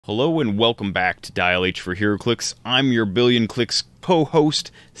Hello and welcome back to Dial H for Heroclix. I'm your Billion Clicks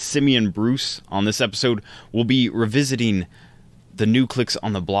co-host, Simeon Bruce. On this episode, we'll be revisiting the New Clicks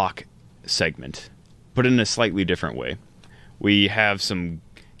on the Block segment, but in a slightly different way. We have some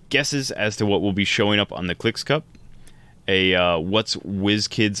guesses as to what will be showing up on the Clicks Cup, a What's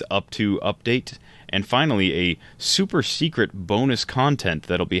WizKids Up To update, and finally a super secret bonus content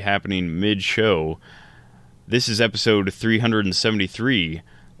that'll be happening mid-show. This is episode 373.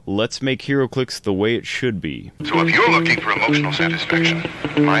 Let's make Heroclix the way it should be. So if you're looking for emotional satisfaction,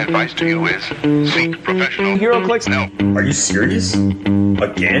 my advice to you is seek professional Heroclix? help. Are you serious?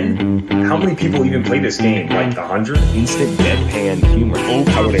 Again? How many people even play this game? Like 100? Instant deadpan humor.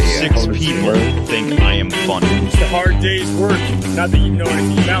 Over 6 people think I am funny. It's the hard day's work. Not that you know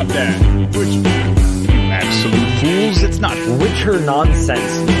anything about that. Which, Absolute fools, it's not. Richer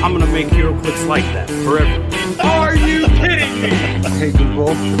nonsense. I'm gonna make Heroclix like that forever. Are you kidding me? Hey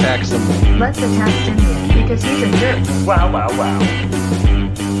Google, attack symbol. Let's attack Simeon because he's a jerk. Wow, wow, wow.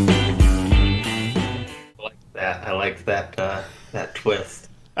 I like that twist.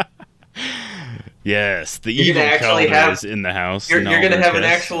 Yes, the You're evil gonna actually Kalder is in the house. You're gonna have an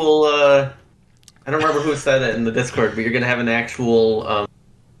tests. actual. I don't remember who said it in the Discord, but you're gonna have an actual.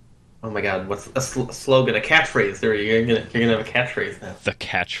 Oh my God, what's a slogan? A catchphrase. There, you're gonna have a catchphrase now. The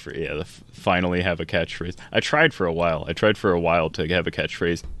catchphrase, yeah, finally have a catchphrase. I tried for a while to have a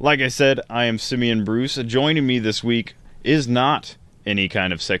catchphrase. Like I said, I am Simeon Bruce. Joining me this week is not any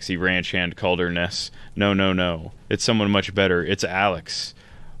kind of sexy ranch hand Kalder-ness. No. It's someone much better. It's Alex,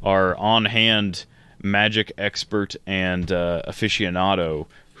 our on-hand magic expert and aficionado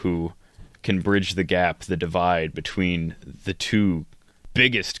who can bridge the gap, the divide between the two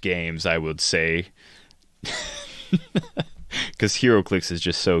biggest games, I would say. Because Heroclix is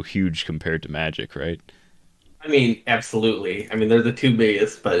just so huge compared to Magic, right? I mean, absolutely. I mean, they're the two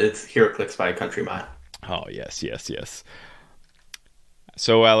biggest, but it's Heroclix by a country mile. Oh, yes.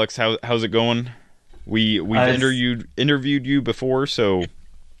 So, Alex, how's it going? We've interviewed you before, so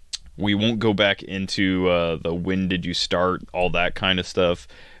we won't go back into the when did you start, all that kind of stuff,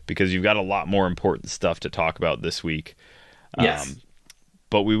 because you've got a lot more important stuff to talk about this week. Yes.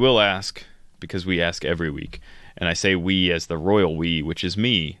 But we will ask, because we ask every week, and I say we as the royal we, which is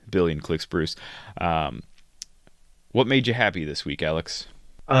me, Billion Clicks Bruce. What made you happy this week, Alex?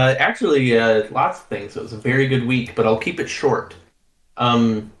 Actually, lots of things. It was a very good week, but I'll keep it short.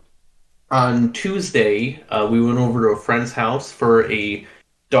 On Tuesday, we went over to a friend's house for a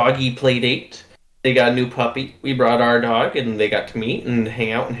doggy play date. They got a new puppy. We brought our dog, and they got to meet and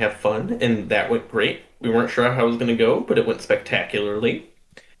hang out and have fun, and that went great. We weren't sure how it was going to go, but it went spectacularly.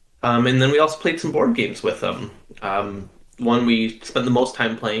 And then we also played some board games with them. One we spent the most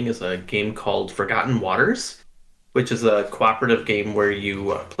time playing is a game called Forgotten Waters, which is a cooperative game where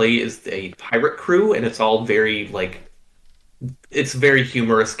you play as a pirate crew, and it's all very, it's a very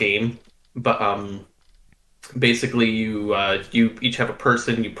humorous game. But basically you each have a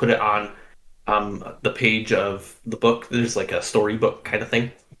person, you put it on the page of the book. There's like a storybook kind of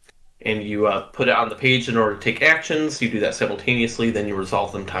thing. And you put it on the page in order to take actions. You do that simultaneously, then you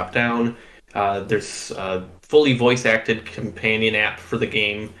resolve them top down. There's a fully voice-acted companion app for the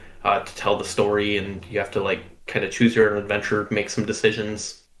game to tell the story, and you have to kind of choose your own adventure, make some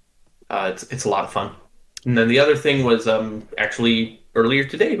decisions. It's a lot of fun. And then the other thing was actually earlier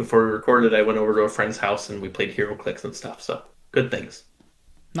today, before we recorded, I went over to a friend's house and we played Heroclix and stuff. So good things.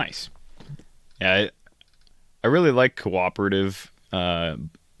 Nice. Yeah, I really like cooperative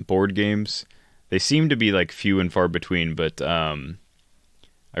board games. They seem to be few and far between, but I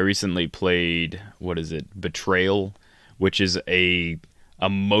recently played, Betrayal, which is a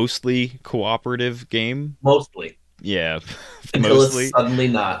mostly cooperative game. Mostly. Yeah. Until mostly. It's suddenly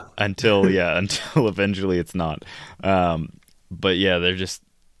not. Until eventually it's not. But yeah,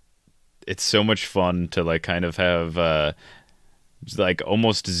 it's so much fun to kind of have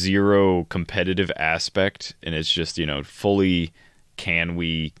almost zero competitive aspect, and it's just, fully can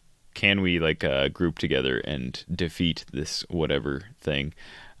we group together and defeat this whatever thing.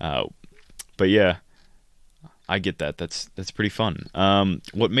 But yeah, I get that. That's pretty fun.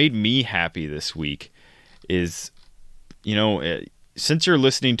 What made me happy this week is, since you're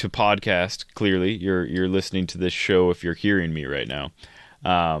listening to podcast, clearly you're listening to this show if you're hearing me right now.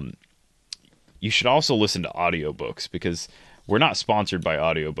 You should also listen to audiobooks, because we're not sponsored by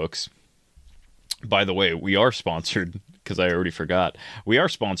audiobooks. By the way, we are sponsored, because I already forgot. We are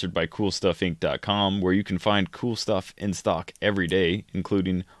sponsored by CoolStuffInc.com, where you can find cool stuff in stock every day,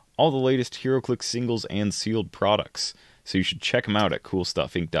 including all the latest Heroclix singles and sealed products. So you should check them out at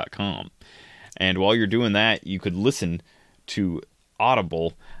CoolStuffInc.com. And while you're doing that, you could listen to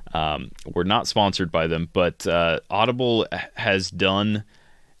Audible. We're not sponsored by them, but Audible has done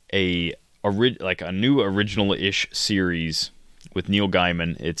a new original-ish series with Neil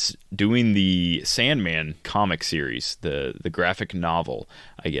Gaiman. It's doing the Sandman comic series, the graphic novel,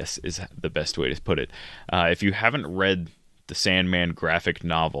 I guess is the best way to put it. If you haven't read the Sandman graphic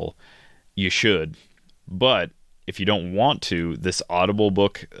novel, you should. But if you don't want to, this Audible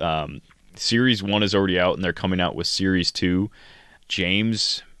book, Series 1 is already out, and they're coming out with Series 2.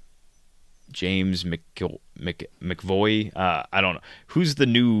 James McVoy, I don't know. Who's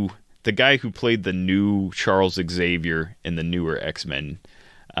the guy who played the new Charles Xavier in the newer X-Men?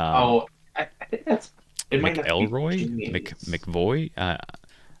 I think that's... McElroy? McVoy?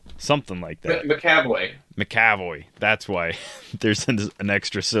 Something like that. McAvoy. That's why there's an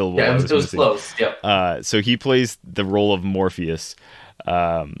extra syllable. Yeah, it was close. Yep. So he plays the role of Morpheus.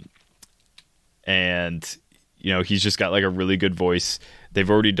 And, he's just got like a really good voice. They've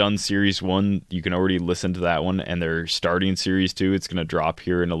already done Series 1. You can already listen to that one. And they're starting Series 2. It's going to drop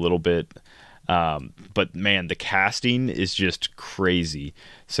here in a little bit. But, man, the casting is just crazy.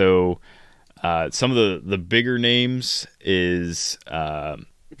 So some of the bigger names is...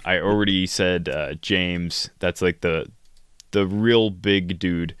 I already said James. That's like the real big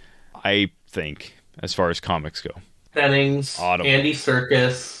dude, I think, as far as comics go. Pennings, Audible. Andy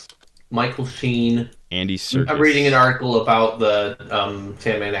Serkis, Michael Sheen. Andy Serkis. I'm reading an article about the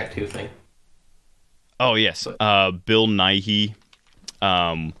Sandman Act 2 thing. Oh, yes. Bill Nighy,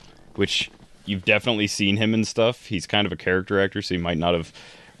 which you've definitely seen him and stuff. He's kind of a character actor, so you might not have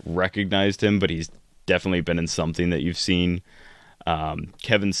recognized him, but he's definitely been in something that you've seen.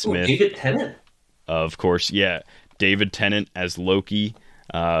 Kevin Smith. David Tennant. Of course, yeah. David Tennant as Loki.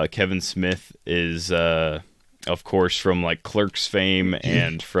 Kevin Smith is, of course, from like Clerks fame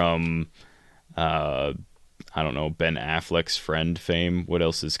and from, I don't know, Ben Affleck's friend fame. What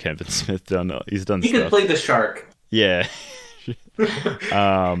else has Kevin Smith done? He's done stuff. He could play the shark. Yeah.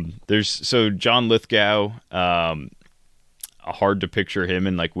 There's John Lithgow. Hard to picture him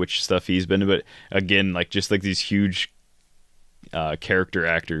and like which stuff he's been in, but again, like just like these huge character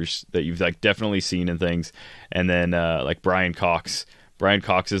actors that you've like definitely seen in things. And then like Brian Cox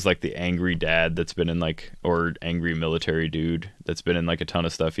is like the angry dad that's been in like, or angry military dude that's been in like a ton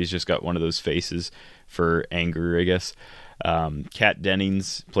of stuff. He's just got one of those faces for anger, I guess. Kat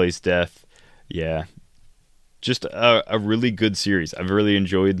Dennings plays Death. Yeah, just a really good series. I've really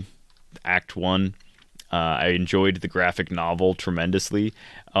enjoyed Act 1. I enjoyed the graphic novel tremendously.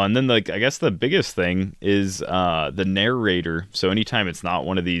 And then, like, I guess the biggest thing is the narrator. So anytime it's not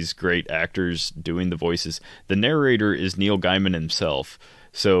one of these great actors doing the voices, the narrator is Neil Gaiman himself.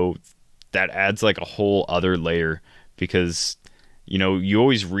 So that adds, like, a whole other layer because, you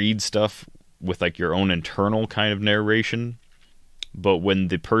always read stuff with, like, your own internal kind of narration. But when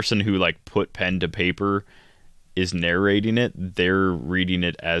the person who, like, put pen to paper is narrating it, they're reading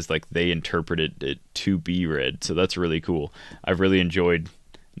it as like they interpreted it to be read. So that's really cool. I've really enjoyed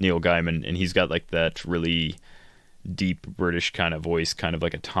Neil Gaiman, and he's got like that really deep British kind of voice, kind of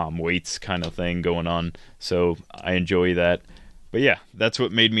like a Tom Waits kind of thing going on. So I enjoy that. But yeah, that's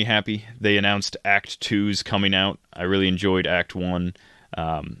what made me happy. They announced Act 2's coming out. I really enjoyed Act 1.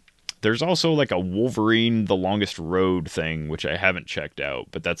 There's also like a Wolverine The Longest Road thing, which I haven't checked out,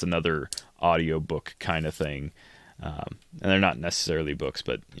 but that's another audiobook kind of thing. And they're not necessarily books,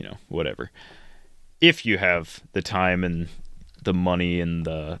 but, whatever. If you have the time and the money and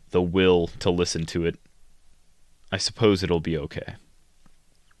the will to listen to it, I suppose it'll be okay.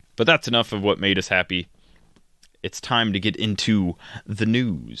 But that's enough of what made us happy. It's time to get into the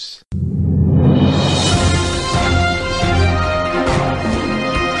news.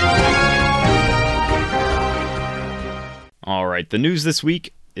 All right, the news this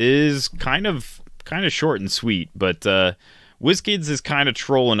week is kind of short and sweet, but WizKids is kind of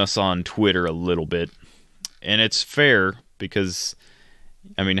trolling us on Twitter a little bit, and it's fair because,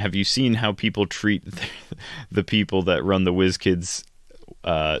 I mean, have you seen how people treat the people that run the WizKids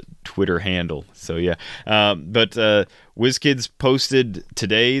Twitter handle? So yeah, but WizKids posted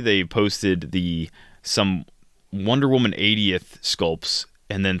today. They posted some Wonder Woman 80th sculpts.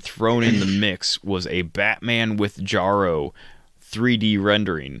 And then thrown in the mix was a Batman with Jarro 3D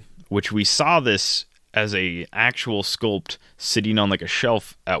rendering, which we saw this as a actual sculpt sitting on like a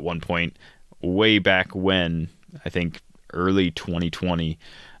shelf at one point, way back when, I think early 2020,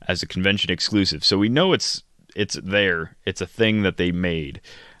 as a convention exclusive. So we know it's there. It's a thing that they made.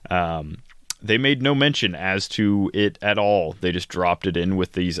 They made no mention as to it at all. They just dropped it in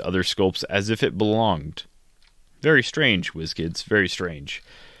with these other sculpts as if it belonged. Very strange, WizKids. Very strange.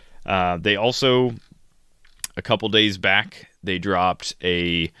 They also a couple days back, they dropped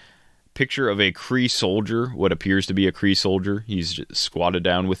a picture of a Kree soldier, what appears to be a Kree soldier. He's squatted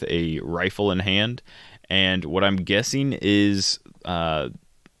down with a rifle in hand, and what I'm guessing is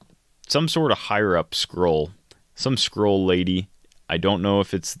some sort of higher up Skrull, some Skrull lady. I don't know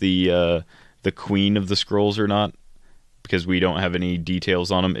if it's the queen of the Skrulls or not, because we don't have any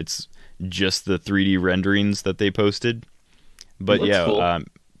details on them. It's just the 3D renderings that they posted. But yeah, cool.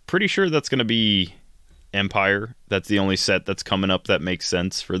 Pretty sure that's going to be Empire. That's the only set that's coming up that makes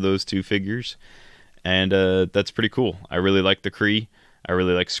sense for those two figures. And that's pretty cool. I really like the Kree. I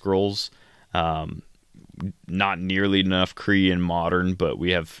really like Skrulls. Not nearly enough Kree in Modern, but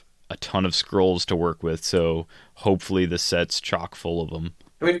we have a ton of Skrulls to work with, so hopefully the set's chock full of them.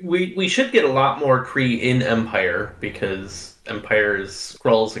 I mean, we should get a lot more Kree in Empire, because Empire's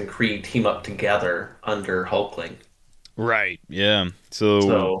Skrulls and Kree team up together under Hulkling. Right, yeah.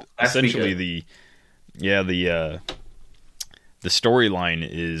 So essentially the storyline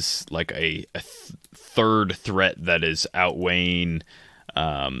is like a third threat that is outweighing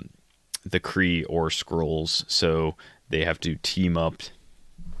the Kree or Skrulls, so they have to team up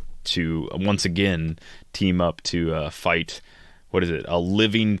to once again fight, what is it, a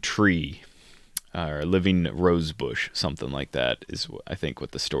living tree or a living rose bush, something like that is I think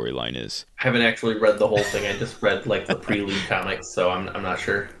what the storyline is. I haven't actually read the whole thing. I just read like the prelude comics, so I'm not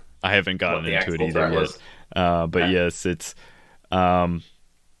sure. I haven't gotten into it either yet. But yes, it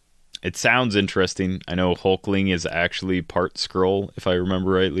sounds interesting. I know Hulkling is actually part Skrull, if I remember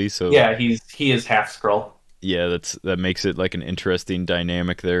rightly. So yeah, he is half Skrull. Yeah, that makes it like an interesting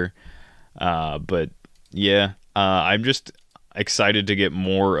dynamic there. But yeah, I'm just excited to get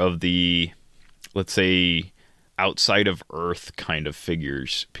more of the, let's say, outside of Earth kind of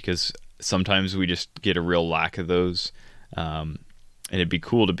figures, because sometimes we just get a real lack of those. And it'd be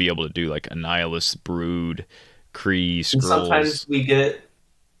cool to be able to do like Annihilus, Brood, Kree, Skrulls. And sometimes we get...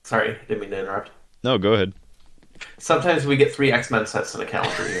 Sorry, didn't mean to interrupt. No, go ahead. Sometimes we get 3 X-Men sets in a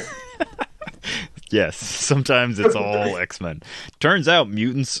calendar year. Yes, sometimes it's all X-Men. Turns out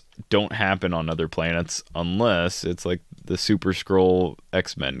mutants don't happen on other planets unless it's like the Super Skrull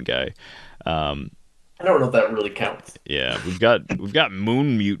X-Men guy. I don't know if that really counts. Yeah, we've got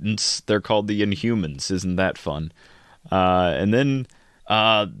moon mutants. They're called the Inhumans. Isn't that fun? And then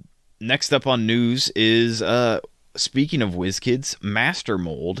next up on news is speaking of WizKids, Master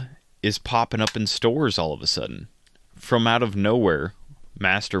Mold is popping up in stores all of a sudden. From out of nowhere,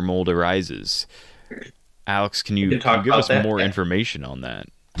 Master Mold arises. Alex, can you give us more information on that?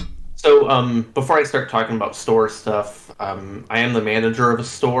 So, before I start talking about store stuff, I am the manager of a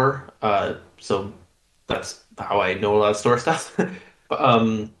store, so that's how I know a lot of store stuff.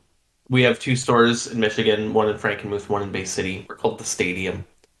 But, we have 2 stores in Michigan, one in Frankenmuth, one in Bay City. We're called the Stadium.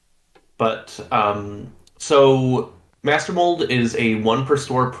 But, so Master Mold is a 1 per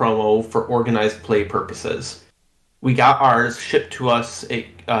store promo for organized play purposes. We got ours shipped to us.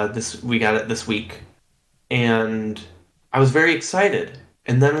 We got it this week, and I was very excited.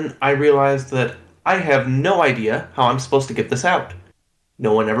 And then I realized that I have no idea how I'm supposed to get this out.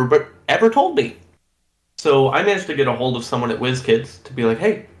 No one ever told me. So I managed to get a hold of someone at WizKids to be like,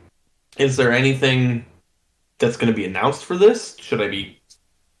 "Hey, is there anything that's going to be announced for this? Should I be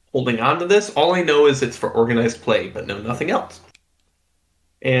holding on to this? All I know is it's for organized play, but know nothing else."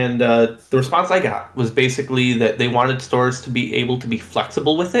 And the response I got was basically that they wanted stores to be able to be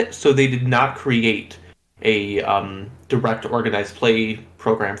flexible with it, so they did not create a direct organized play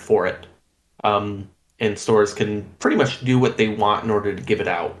program for it. And stores can pretty much do what they want in order to give it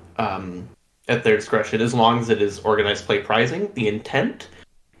out at their discretion, as long as it is organized play pricing. The intent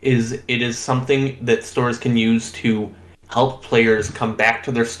is it is something that stores can use to help players come back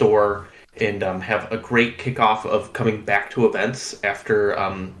to their store and have a great kickoff of coming back to events after...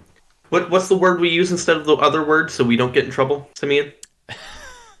 what's the word we use instead of the other word so we don't get in trouble, Simeon?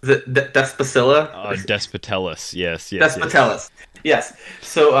 Despacilla? Despotellus, yes. Despotellus, yes.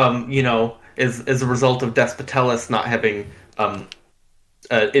 So, as a result of Despotellus not having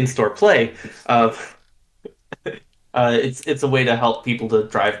in-store play, it's a way to help people to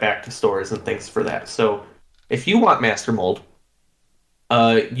drive back to stores and things for that. So, if you want Master Mold,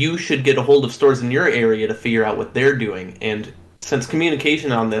 you should get a hold of stores in your area to figure out what they're doing. And since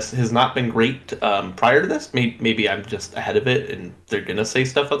communication on this has not been great prior to this, maybe I'm just ahead of it and they're going to say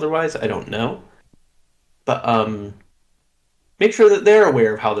stuff otherwise. I don't know. But make sure that they're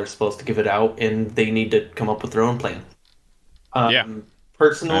aware of how they're supposed to give it out, and they need to come up with their own plan.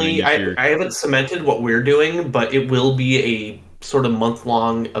 Personally, I haven't cemented what we're doing, but it will be a sort of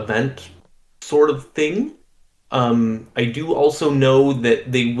month-long event sort of thing. I do also know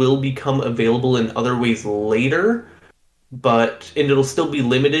that they will become available in other ways later, and it'll still be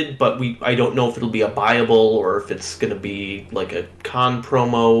limited, but I don't know if it'll be a buyable or if it's going to be like a con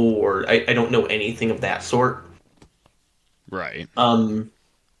promo, or I don't know anything of that sort. Right.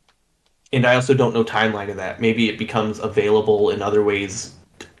 And I also don't know timeline of that. Maybe it becomes available in other ways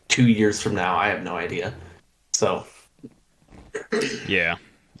 2 years from now. I have no idea. So Yeah.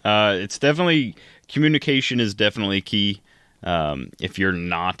 It's definitely, communication is definitely key. If you're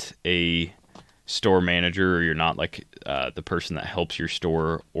not a store manager, or you're not like the person that helps your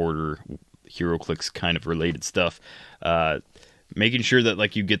store order Heroclix kind of related stuff, making sure that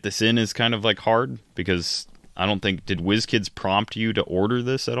like you get this in is kind of like hard, because I don't think, did WizKids prompt you to order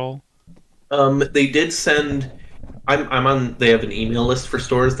this at all? They did send. I'm on. They have an email list for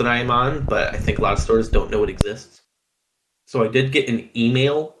stores that I am on, but I think a lot of stores don't know it exists. So I did get an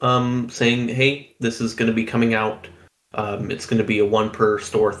email saying, "Hey, this is going to be coming out. It's going to be a one per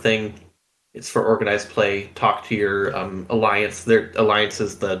store thing. It's for organized play. Talk to your alliance. Their alliance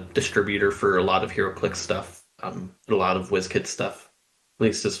is the distributor for a lot of HeroClix stuff, a lot of WizKids stuff, at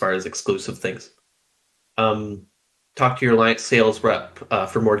least as far as exclusive things. Talk to your alliance sales rep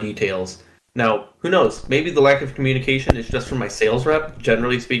for more details." Now, who knows? Maybe the lack of communication is just from my sales rep.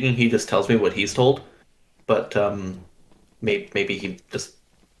 Generally speaking, he just tells me what he's told. But maybe he just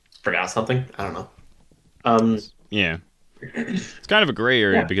forgot something. I don't know. Yeah. It's kind of a gray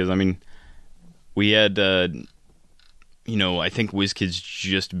area, because, I mean, we had, I think WizKids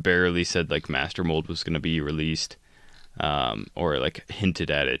just barely said, like, Master Mold was going to be released, or, like, hinted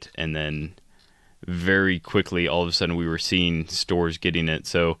at it, and then very quickly, all of a sudden, we were seeing stores getting it,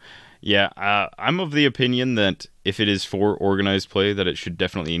 so... Yeah, I'm of the opinion that if it is for organized play, that it should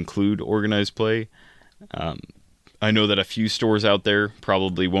definitely include organized play. I know that a few stores out there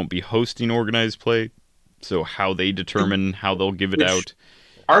probably won't be hosting organized play, so how they determine how they'll give it out.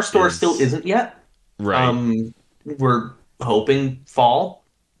 Our store still isn't yet. Right. We're hoping fall,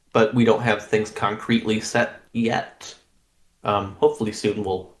 but we don't have things concretely set yet. Hopefully soon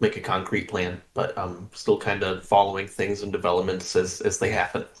we'll make a concrete plan, but still kind of following things and developments as they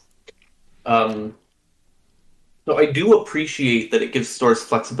happen. So I do appreciate that it gives stores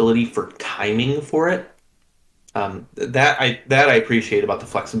flexibility for timing for it. That I appreciate about the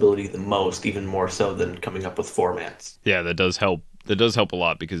flexibility the most, even more so than coming up with formats. Yeah, that does help. That does help a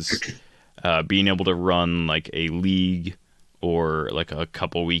lot, because being able to run like a league or like a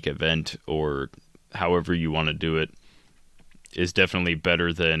couple week event, or however you want to do it, is definitely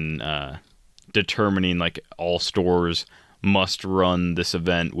better than determining like all stores must run this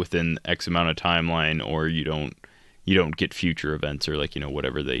event within X amount of timeline, or you don't get future events, or like,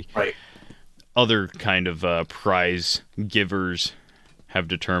 whatever they other kind of prize givers have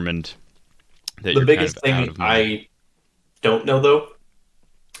determined. That the biggest thing I don't know, though,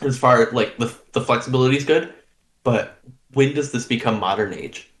 as far as like the flexibility is good, but when does this become modern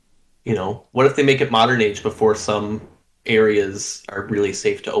age? What if they make it modern age before some areas are really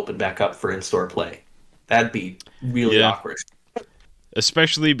safe to open back up for in-store play? That'd be really awkward.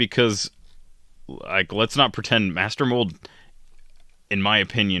 Especially because, like, let's not pretend Master Mold, in my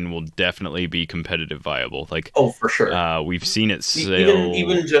opinion, will definitely be competitive viable. Like, oh, for sure. We've seen it sail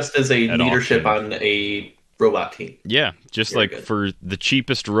even just as a leadership auction. on a robot team. Yeah, just Very like good. for the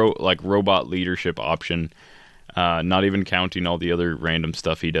cheapest robot leadership option, not even counting all the other random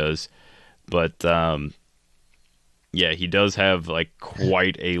stuff he does. But yeah, he does have like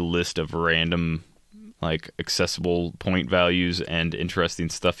quite a list of random, like, accessible point values and interesting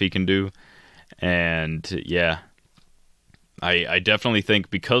stuff he can do. And yeah, I definitely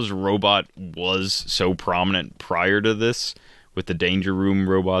think, because robot was so prominent prior to this, with the Danger Room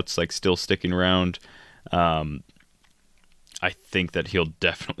robots like still sticking around, I think that he'll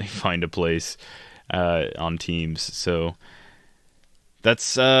definitely find a place on teams. So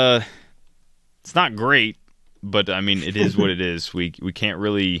that's it's not great, but I mean, it is what it is. We can't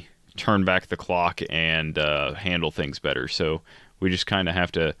really turn back the clock and handle things better, so we just kind of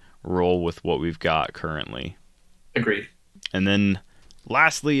have to roll with what we've got currently. Agreed. And then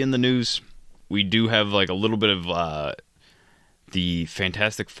lastly in the news, we do have like a little bit of the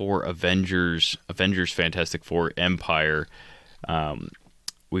Fantastic Four Avengers Fantastic Four Empire.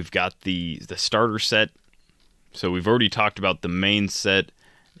 We've got the starter set, so we've already talked about the main set.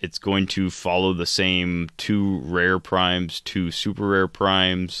 It's going to follow the same 2 rare primes, 2 super rare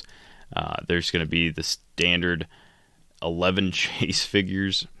primes. There's going to be the standard 11 chase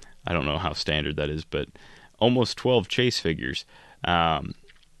figures. I don't know how standard that is, but almost 12 chase figures. And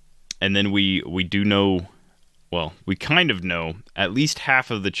then we do know, well, we kind of know at least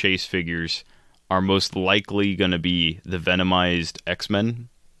half of the chase figures are most likely going to be the Venomized X-Men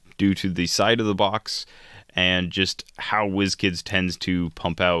due to the side of the box and just how WizKids tends to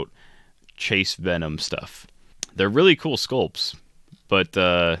pump out Chase Venom stuff. They're really cool sculpts, but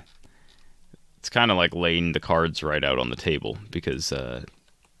it's kind of like laying the cards right out on the table because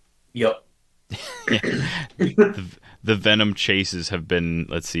Yep. the Venom chases have been,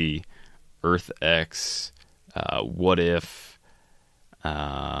 let's see, Earth X, What If,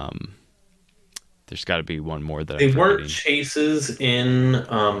 there's got to be one more that They I'm weren't forgetting. chases in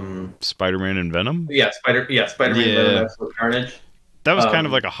Spider-Man and Venom? Spider-Man Yeah. Venom Absolute Carnage. That was kind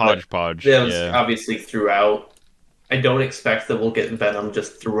of like a hodgepodge. That was Yeah. obviously throughout. I don't expect that we'll get Venom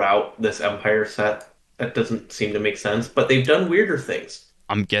just throughout this Empire set. That doesn't seem to make sense, but they've done weirder things.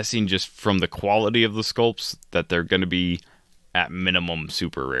 I'm guessing just from the quality of the sculpts that they're going to be at minimum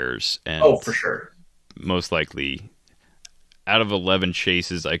super rares. And Oh, for sure. most likely, out of 11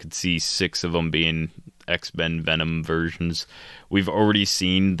 chases, I could see 6 of them being X-Men Venom versions. We've already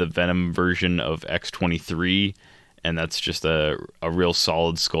seen the Venom version of X-23, and that's just a real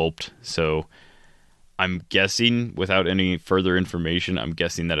solid sculpt. So I'm guessing, without any further information, I'm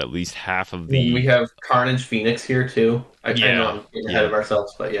guessing that at least half of the We have Carnage Phoenix here too. I know I'm getting ahead of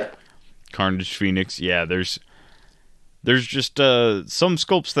ourselves, but yeah. Carnage Phoenix, yeah, there's just some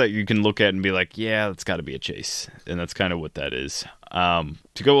sculpts that you can look at and be like, yeah, that's got to be a chase, and that's kind of what that is. To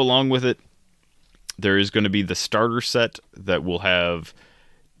go along with it, there is going to be the starter set that will have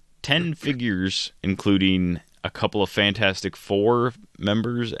 10 figures, including a couple of Fantastic Four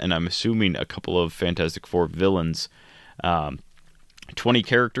members, and I'm assuming a couple of Fantastic Four villains. 20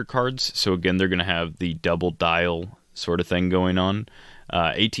 character cards, so again, they're going to have the double dial sort of thing going on.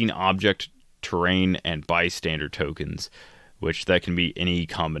 18 object, terrain, and bystander tokens, which that can be any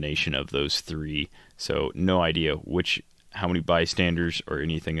combination of those 3. So no idea how many bystanders or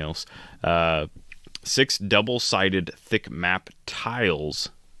anything else. 6 double-sided thick map tiles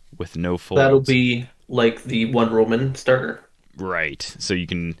with no folds. That'll be like the Wonder Woman starter. Right. So you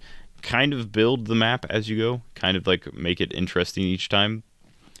can kind of build the map as you go, kind of like make it interesting each time.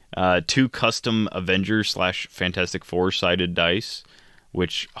 2 custom Avengers / Fantastic Four sided dice,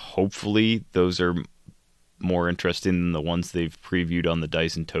 which hopefully those are more interesting than the ones they've previewed on the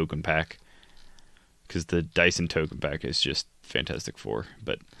Dyson Token Pack, because the Dyson Token Pack is just Fantastic Four.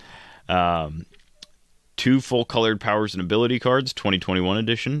 But 2 full-colored Powers and Ability cards, 2021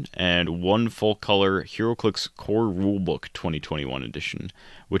 edition, and 1 full-color Heroclix Core Rulebook 2021 edition,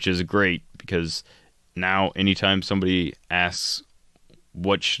 which is great because now anytime somebody asks,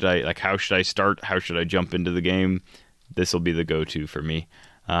 how should I start, how should I jump into the game, this will be the go-to for me.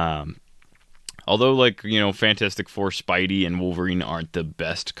 Although, Fantastic Four, Spidey, and Wolverine aren't the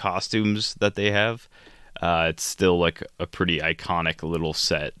best costumes that they have, it's still like a pretty iconic little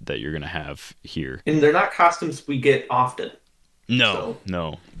set that you're going to have here. And they're not costumes we get often. No,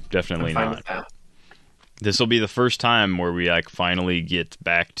 definitely not. This will be the first time where we finally get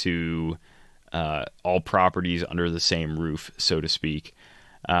back to all properties under the same roof, so to speak.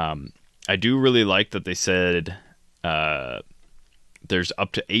 I do really like that they said there's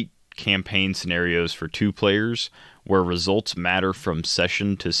up to 8 campaign scenarios for 2 players where results matter from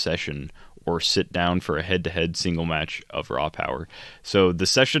session to session, or sit down for a head-to-head single match of Raw Power. So the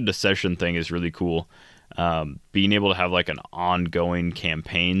session-to-session thing is really cool. Being able to have an ongoing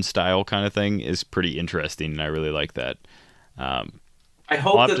campaign style kind of thing is pretty interesting, and I really like that. I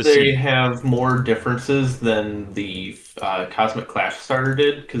hope that they have more differences than the Cosmic Clash starter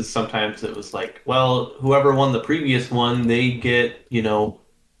did, because sometimes it was whoever won the previous one, they get,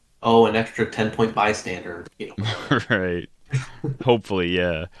 an extra 10-point bystander. Right. Hopefully,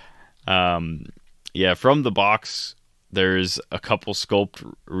 yeah. From the box, there's a couple sculpt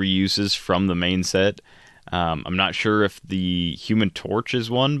reuses from the main set. I'm not sure if the Human Torch is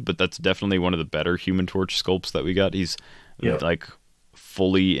one, but that's definitely one of the better Human Torch sculpts that we got. He's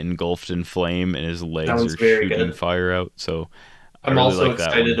fully engulfed in flame, and his legs are shooting fire out. So I'm really also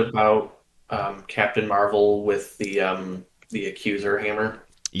excited about Captain Marvel with the Accuser hammer.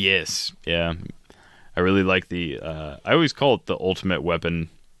 Yes, yeah. I really like I always call it the ultimate weapon.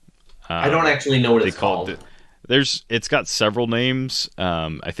 I don't actually know what it's called. It's got several names.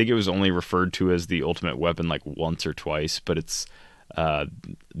 I think it was only referred to as the ultimate weapon once or twice, but it's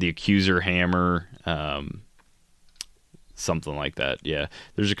the Accuser hammer, something like that. Yeah,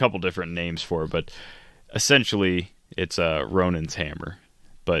 there's a couple different names for it, but essentially it's Ronin's hammer.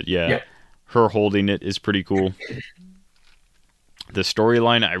 But yeah, her holding it is pretty cool. The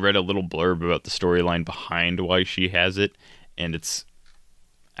storyline, I read a little blurb about the storyline behind why she has it, and it's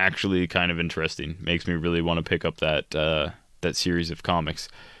actually kind of interesting. Makes me really want to pick up that series of comics.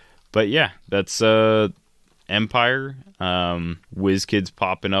 But yeah, that's Empire. WizKids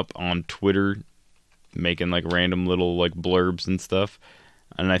popping up on Twitter, making like random little like blurbs and stuff.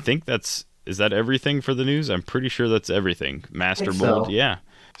 And I think is that everything for the news? I'm pretty sure that's everything. Master Mold, yeah.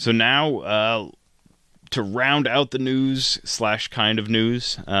 So now, to round out the news / kind of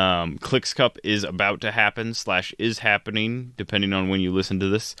news, Clicks Cup is about to happen / is happening, depending on when you listen to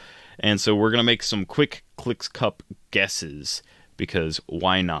this. And so we're going to make some quick Clicks Cup guesses, because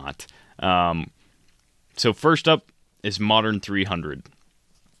why not? So first up is Modern 300.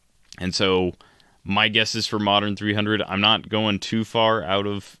 And so my guesses for Modern 300, I'm not going too far out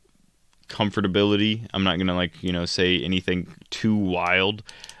of comfortability. I'm not going to say anything too wild.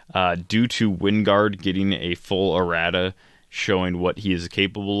 Due to Wingard getting a full errata showing what he is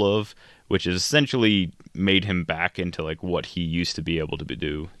capable of, which has essentially made him back into like what he used to be able to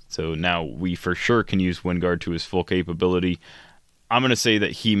do. So now we for sure can use Wingard to his full capability. I'm going to say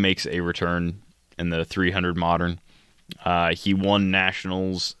that he makes a return in the 300 Modern. He won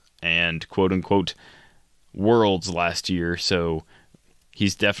Nationals and quote-unquote Worlds last year, so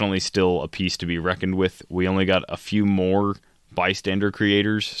he's definitely still a piece to be reckoned with. We only got a few more bystander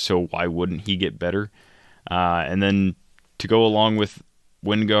creators, so why wouldn't he get better? And then to go along with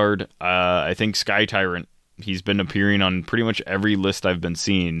Wingard, I think Sky Tyrant, he's been appearing on pretty much every list I've been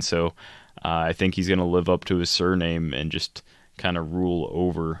seeing, so I think he's going to live up to his surname and just kind of rule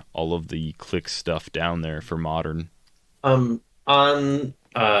over all of the click stuff down there for Modern. On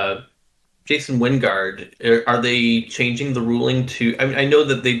Jason Wingard, are they changing the ruling to? I know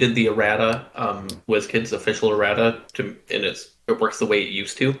that they did the errata, WizKids official errata, and it works the way it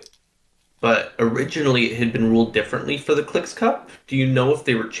used to. But originally, it had been ruled differently for the Clicks Cup. Do you know if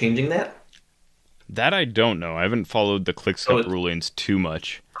they were changing that? That I don't know. I haven't followed the Clicks Cup rulings too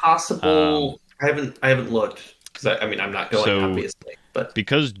much. Possible. I haven't looked because I'm not going obviously. But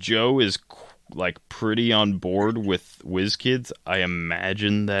because Joe is like pretty on board with WizKids, I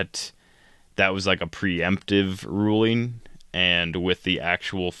imagine that was like a preemptive ruling, and with the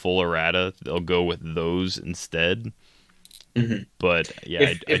actual full errata, they'll go with those instead. Mm-hmm. But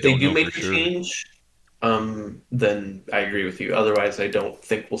yeah, if they do make a change, then I agree with you. Otherwise, I don't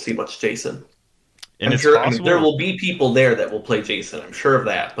think we'll see much Jason. And I'm sure there will be people there that will play Jason. I'm sure of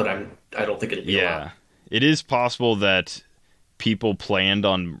that, but I don't think it'll be a lot. It is possible that people planned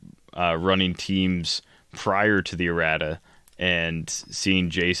on running teams prior to the errata, and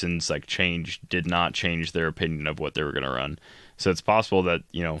seeing Jason's change did not change their opinion of what they were going to run. So it's possible that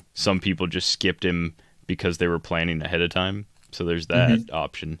some people just skipped him because they were planning ahead of time. So there's that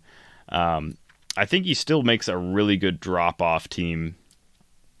option. I think he still makes a really good drop-off team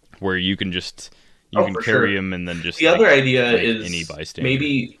where you can just carry him and then just the other idea is any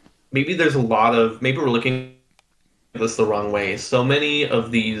bystander. Maybe there's a lot of we're looking at this the wrong way. So many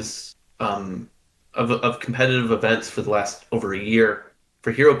of these of competitive events for the last over a year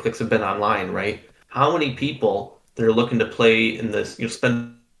for Heroclix have been online, right? How many people that are looking to play in this,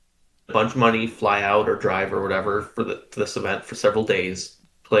 spend a bunch of money, fly out or drive or whatever for this event for several days,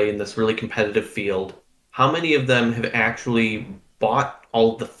 play in this really competitive field? How many of them have actually bought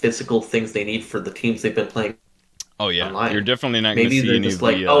all of the physical things they need for the teams they've been playing? Oh yeah, online? You're definitely not going to see they're any just of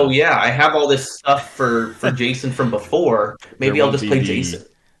the, oh yeah, I have all this stuff for Jason from before. Maybe I'll just play Jason.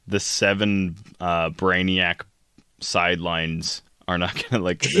 The 7 Brainiac sidelines are not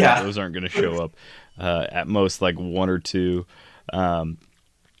going to those aren't going to show up. At most 1 or 2.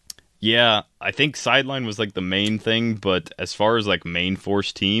 Yeah, I think sideline was the main thing, but as far as main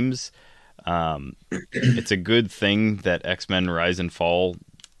force teams, it's a good thing that X-Men Rise and Fall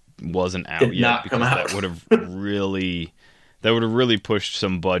wasn't out yet, because that would have really pushed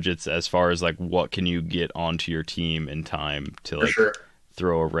some budgets as far as what can you get onto your team in time to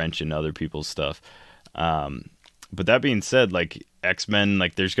throw a wrench in other people's stuff. But that being said, X-Men,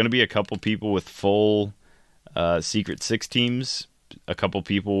 there's going to be a couple people with full Secret Six teams, a couple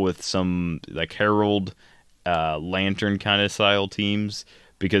people with some Herald, Lantern kind of style teams,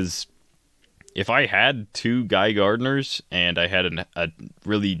 because if I had 2 Guy Gardners and I had a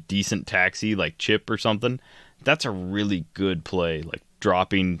really decent taxi like Chip or something, that's a really good play,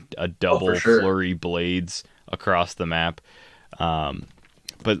 dropping a double flurry blades across the map.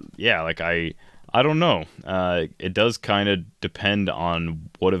 But yeah, I don't know. It does kind of depend on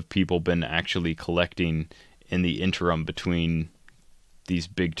what have people been actually collecting in the interim between these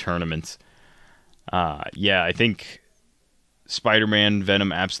big tournaments. Yeah, I think Spider-Man,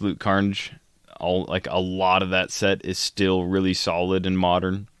 Venom, Absolute Carnage, a lot of that set is still really solid in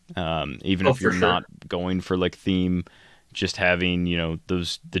Modern. Even if you're not going for theme, just having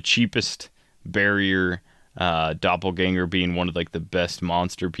the cheapest barrier Doppelganger being one of like the best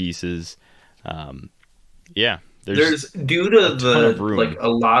monster pieces. Yeah, There's due to a ton of room. like a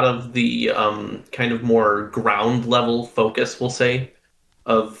lot of the kind of more ground level focus, we'll say,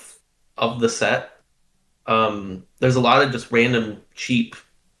 of the set. There's a lot of just random cheap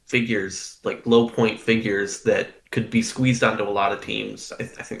figures, like low point figures that could be squeezed onto a lot of teams. I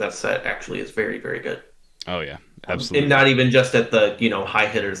think that set actually is very, very good. Oh yeah, absolutely. And not even just at the, high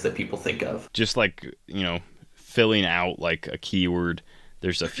hitters that people think of. Just like, filling out like a keyword.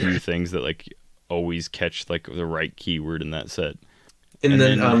 There's a few things that like always catch like the right keyword in that set. And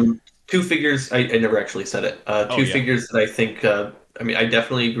then two figures, I never actually said it. Figures that I think, I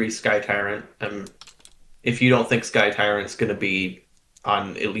definitely agree Sky Tyrant. If you don't think Sky Tyrant's going to be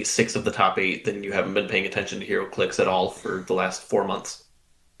on at least 6 of the top 8, then you haven't been paying attention to Heroclix at all for the last 4 months.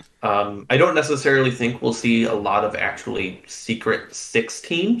 I don't necessarily think we'll see a lot of actually Secret 6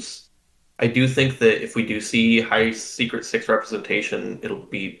 teams. I do think that if we do see high Secret 6 representation, it'll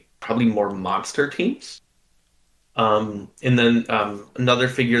be probably more monster teams. And then another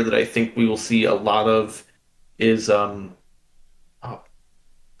figure that I think we will see a lot of is... oh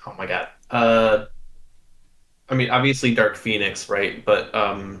my god. Obviously Dark Phoenix, right? But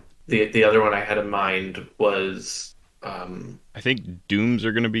the other one I had in mind was... I think Dooms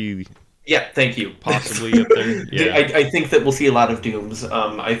are going to be... Yeah, thank you. Possibly up there. Yeah. I think that we'll see a lot of Dooms.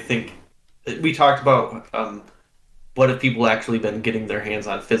 I think we talked about what have people actually been getting their hands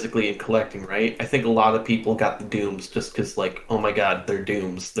on physically and collecting, right? I think a lot of people got the Dooms just because, like, oh my god, they're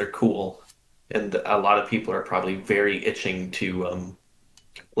Dooms. They're cool. And a lot of people are probably very itching to...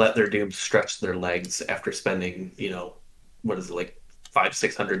 let their Dooms stretch their legs after spending, what is it, like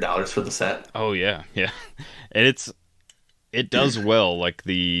 $500-$600 for the set? Oh yeah, and it does well. Like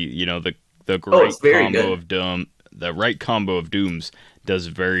the great combo of the right combo of Dooms does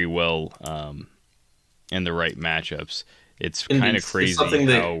very well in the right matchups. It's kind of crazy something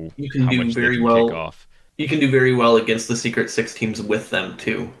that how you can how do much very they can well. kick off. You can do very well against the Secret 6 teams with them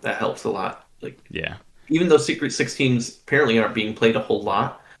too. That helps a lot. Like yeah. Even though Secret 6 teams apparently aren't being played a whole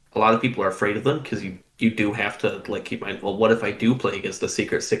lot of people are afraid of them because you do have to like keep in mind, well, what if I do play against a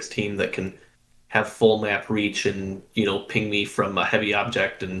Secret 6 team that can have full map reach and, ping me from a heavy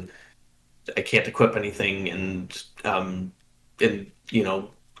object and I can't equip anything and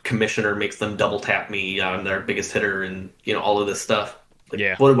Commissioner makes them double tap me on their biggest hitter and, all of this stuff. Like,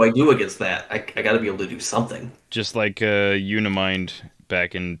 yeah. What do I do against that? I got to be able to do something. Just like Unimind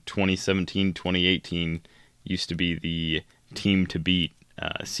back in 2017, 2018 used to be the team to beat.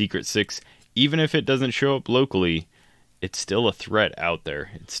 Secret 6, even if it doesn't show up locally, it's still a threat out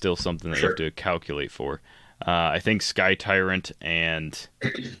there. It's still something that you have to calculate for. I think Sky Tyrant and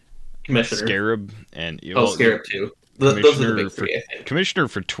Commissioner. Scarab and Scarab too. Those are the big three, I think. Commissioner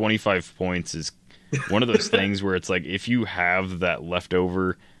for 25 points is one of those things where it's like if you have that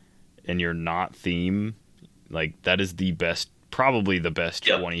leftover and you're not theme, like that is probably the best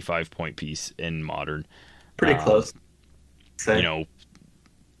 25 point piece in Modern. Pretty close.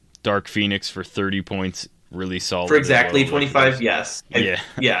 Dark Phoenix for 30 points, really solid. For exactly 25, yes. Yeah.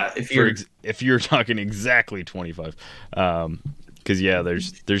 If you're talking exactly 25, because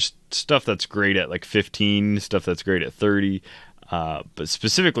there's stuff that's great at like 15, stuff that's great at 30, but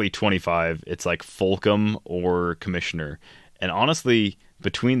specifically 25, it's like Fulcum or Commissioner. And honestly,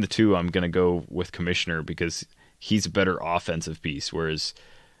 between the two, I'm gonna go with Commissioner because he's a better offensive piece, whereas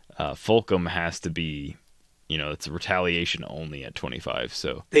Fulcum has to be. It's a retaliation only at 25.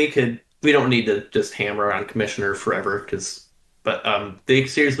 So we don't need to just hammer on Commissioner forever but they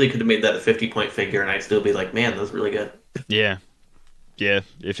seriously could have made that a 50-point figure and I'd still be like, man, that's really good. Yeah.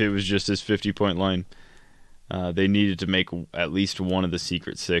 If it was just his 50-point line, they needed to make at least one of the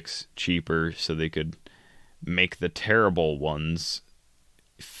Secret 6 cheaper so they could make the terrible ones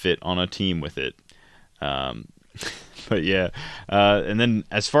fit on a team with it. But yeah, and then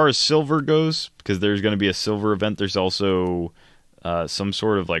as far as silver goes, because there's going to be a silver event, there's also some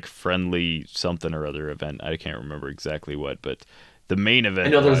sort of like friendly something or other event. I can't remember exactly what, but the main event. I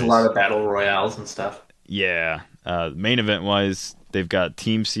know there's a lot of battle royales and stuff. Yeah, main event wise, they've got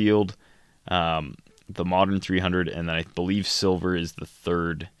Team Sealed, the Modern 300, and then I believe silver is the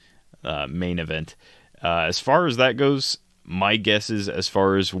third main event. As far as that goes, my guess is as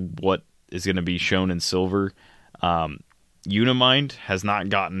far as what is going to be shown in silver. Unimind has not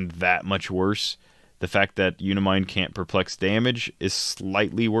gotten that much worse. The fact that Unimind can't perplex damage is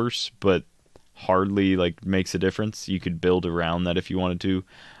slightly worse, but hardly like makes a difference. You could build around that if you wanted to.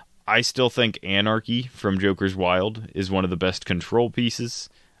 I still think Anarchy from Joker's Wild is one of the best control pieces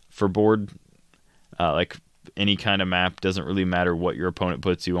for board. Like any kind of map, doesn't really matter what your opponent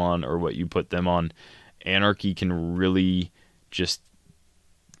puts you on or what you put them on. Anarchy can really just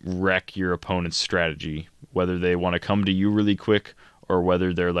wreck your opponent's strategy, whether they want to come to you really quick or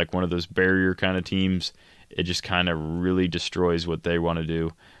whether they're like one of those barrier kind of teams. It just kind of really destroys what they want to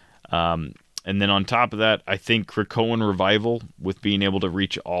do. And then on top of that, I think Krakoan Revival, with being able to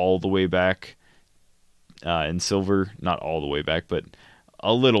reach all the way back in Silver, not all the way back, but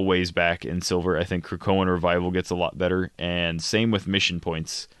a little ways back in Silver, I think Krakoan Revival gets a lot better. And same with mission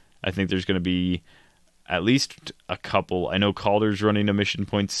points. I think there's going to be at least a couple. I know Kalder's running a mission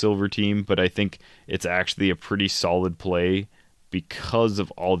points Silver team, but I think it's actually a pretty solid play because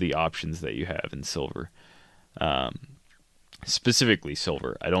of all the options that you have in Silver. Specifically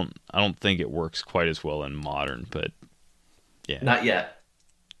Silver. I don't think it works quite as well in Modern, but yeah. Not yet.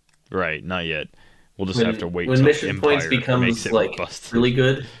 Right, not yet. We'll just have to wait when till mission Empire points becomes like robust. really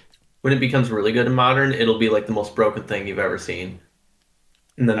good. When it becomes really good in Modern, it'll be like the most broken thing you've ever seen.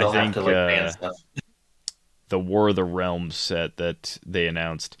 And then they'll have to like ban stuff. The War of the Realms set that they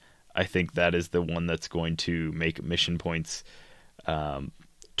announced, I think that is the one that's going to make mission points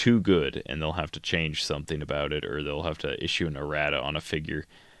too good, and they'll have to change something about it, or they'll have to issue an errata on a figure.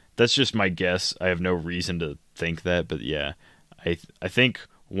 That's just my guess. I have no reason to think that, but yeah, I think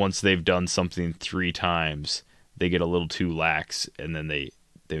once they've done something 3 times, they get a little too lax, and then they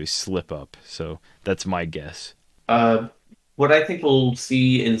slip up. So that's my guess. What I think we'll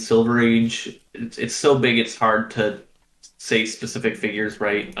see in Silver Age, it's so big it's hard to say specific figures,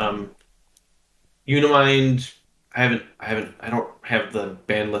 right? Unimind, I don't have the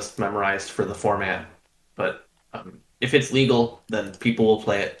ban list memorized for the format, but if it's legal, then people will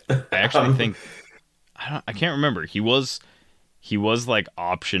play it. I actually think I can't remember. He was like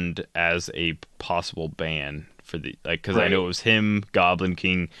optioned as a possible ban for the because I know it was him, Goblin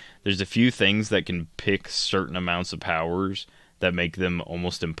King. There's a few things that can pick certain amounts of powers that make them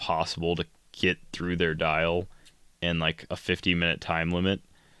almost impossible to get through their dial in like a 50-minute time limit.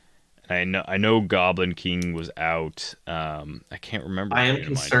 I know Goblin King was out. I can't remember. I am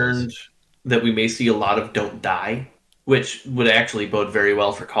concerned that we may see a lot of Don't Die, which would actually bode very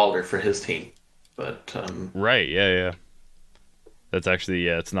well for Kalder for his team. But right, yeah. That's actually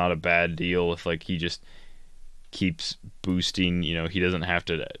it's not a bad deal if like he just keeps boosting. You know, he doesn't have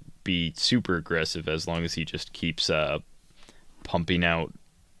to be super aggressive as long as he just keeps pumping out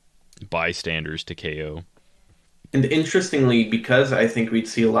bystanders to KO. And interestingly, because I think we'd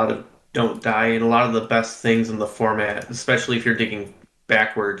see a lot of Don't Die, and a lot of the best things in the format, especially if you're digging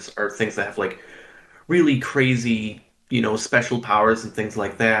backwards, are things that have like really crazy, special powers and things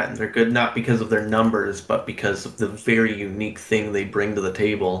like that. And they're good not because of their numbers, but because of the very unique thing they bring to the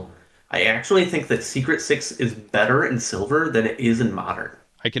table. I actually think that Secret Six is better in Silver than it is in Modern.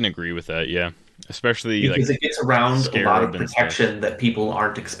 I can agree with that, yeah. Especially because it gets around a lot of protection stuff that people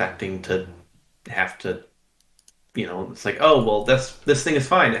aren't expecting to have to. It's like, oh well, this thing is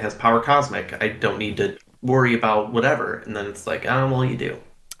fine. It has power cosmic. I don't need to worry about whatever. And then it's like, oh well, you do.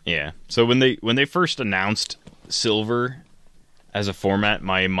 Yeah. So when they first announced Silver as a format,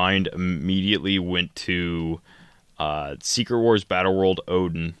 my mind immediately went to Secret Wars Battle World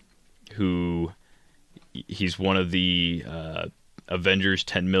Odin, who he's one of the Avengers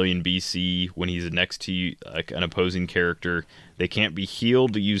 10 million BC. When he's next to like an opposing character, they can't be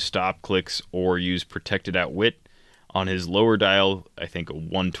healed, use stop clicks, or use protected outwit. On his lower dial, I think a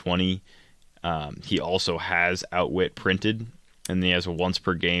 120, he also has outwit printed, and he has a once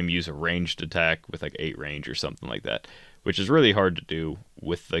per game use a ranged attack with like 8 range or something like that, which is really hard to do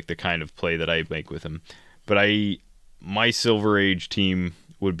with like the kind of play that I make with him. But my Silver Age team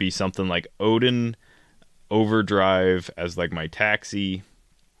would be something like Odin, Overdrive as like my taxi,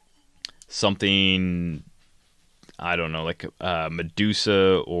 something, I don't know, like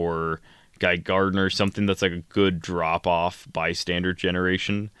Medusa or Guy Gardner, something that's like a good drop-off bystander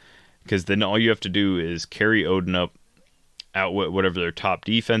generation, because then all you have to do is carry Odin up, outwit whatever their top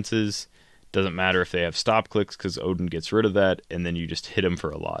defense is. Doesn't matter if they have stop clicks, because Odin gets rid of that, and then you just hit him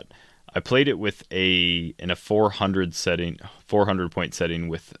for a lot. I played it with in a 400 point setting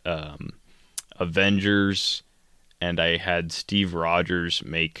with Avengers, and I had Steve Rogers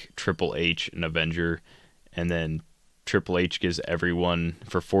make Triple H an Avenger, and then Triple H gives everyone,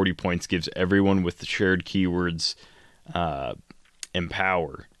 for 40 points, gives everyone with the shared keywords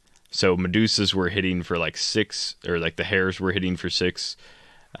Empower. So Medusas were hitting for like 6, or like the hairs were hitting for 6,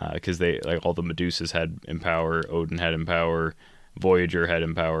 because they like all the Medusas had Empower, Odin had Empower, Voyager had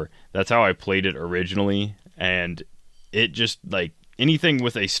Empower. That's how I played it originally, and it just like anything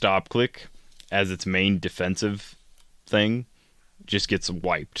with a stop click as its main defensive thing just gets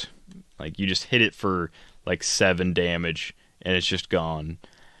wiped. Like you just hit it for like 7 damage and it's just gone.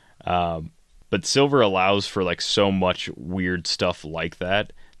 But Silver allows for like so much weird stuff like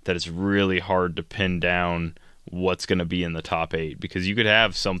that it's really hard to pin down what's going to be in the top 8, because you could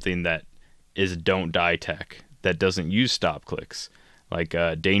have something that is don't die tech that doesn't use stop clicks, like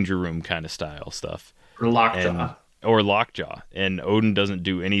Danger Room kind of style stuff. Or Lockjaw. Or Lockjaw. And Odin doesn't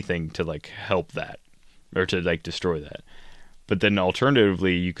do anything to like help that or to like destroy that. But then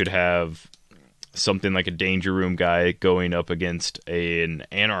alternatively, you could have something like a Danger Room guy going up against an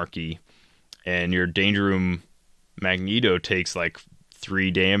Anarchy, and your Danger Room Magneto takes like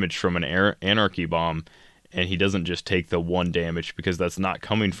 3 damage from an Anarchy bomb, and he doesn't just take the 1 damage because that's not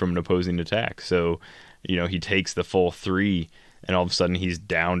coming from an opposing attack. So, he takes the full 3, and all of a sudden he's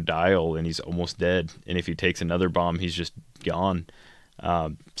down dial and he's almost dead. And if he takes another bomb, he's just gone.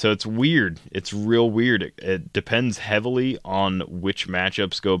 So it's weird. It's real weird. It depends heavily on which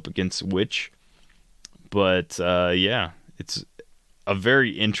matchups go up against which. But it's a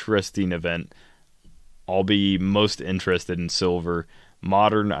very interesting event. I'll be most interested in Silver.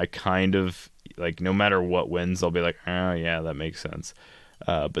 Modern, I kind of like, no matter what wins, I'll be like, oh yeah, that makes sense.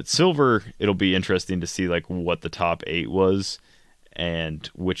 But Silver, it'll be interesting to see like what the top 8 was and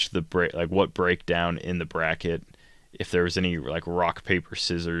what breakdown in the bracket, if there was any like rock paper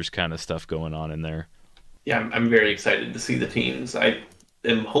scissors kind of stuff going on in there. Yeah, I'm very excited to see the teams. I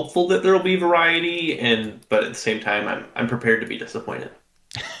am hopeful that there will be variety, but at the same time, I'm prepared to be disappointed.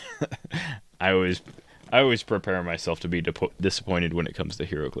 I always prepare myself to be disappointed when it comes to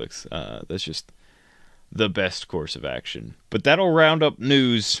Heroclix. That's just the best course of action. But that'll round up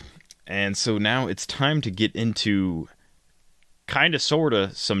news, and so now it's time to get into kinda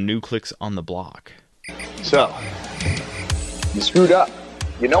sorta some new clicks on the block. So, you screwed up.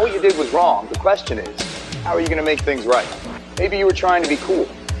 You know what you did was wrong. The question is, how are you going to make things right? Maybe you were trying to be cool.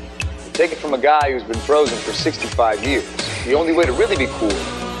 Take it from a guy who's been frozen for 65 years. The only way to really be cool is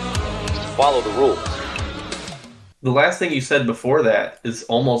to follow the rules. The last thing you said before that is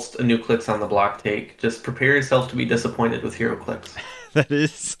almost a new clicks on the block take. Just prepare yourself to be disappointed with Heroclix. That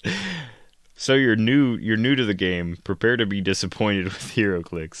is. So you're new to the game. Prepare to be disappointed with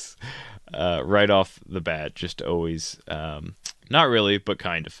Heroclix. Right off the bat, just always. Not really, but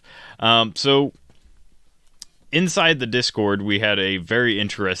kind of. So inside the Discord, we had a very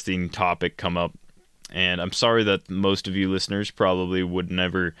interesting topic come up, and I'm sorry that most of you listeners probably would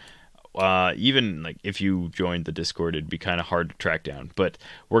never. Even like if you joined the Discord, it'd be kind of hard to track down, but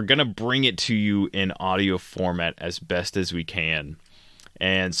we're gonna bring it to you in audio format as best as we can.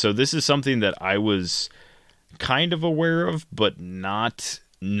 And so this is something that I was kind of aware of, but not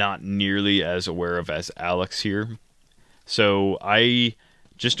nearly as aware of as Alex here. So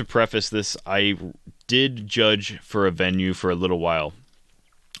just to preface this, I did judge for a venue for a little while,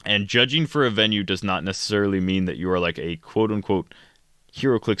 and judging for a venue does not necessarily mean that you are like a quote-unquote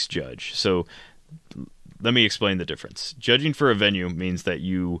Heroclix judge. So let me explain the difference. Judging for a venue means that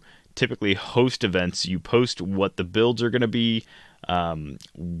you typically host events. You post what the builds are going to be,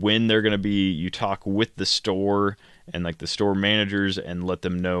 when they're going to be. You talk with the store and like the store managers and let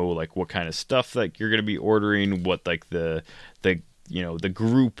them know like what kind of stuff like you're going to be ordering, what like the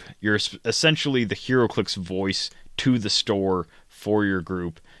group. You're essentially the Heroclix voice to the store for your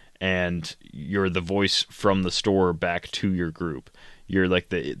group, and you're the voice from the store back to your group. You're like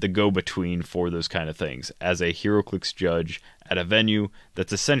the go-between for those kind of things. As a Heroclix judge at a venue,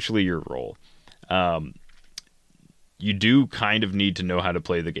 that's essentially your role. You do kind of need to know how to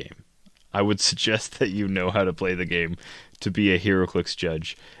play the game. I would suggest that you know how to play the game to be a Heroclix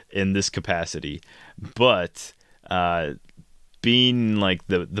judge in this capacity. But being like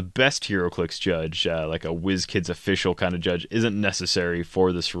the best Heroclix judge, like a WizKids official kind of judge, isn't necessary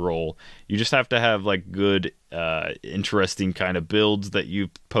for this role. You just have to have like good, interesting kind of builds that you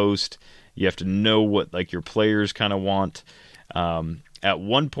post. You have to know what like your players kind of want. At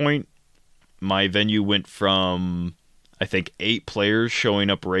one point, my venue went from, I think, 8 players showing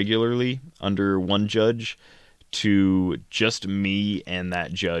up regularly under one judge to just me and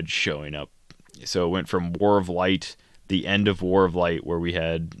that judge showing up. So it went from War of Light, the end of War of Light, where we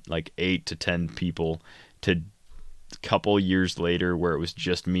had like 8 to 10 people, to a couple years later where it was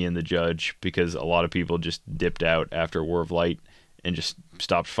just me and the judge, because a lot of people just dipped out after War of Light and just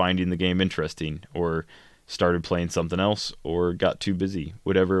stopped finding the game interesting, or started playing something else, or got too busy,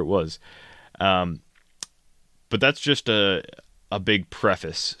 whatever it was. But that's just a big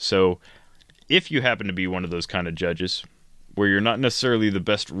preface. So if you happen to be one of those kind of judges where you're not necessarily the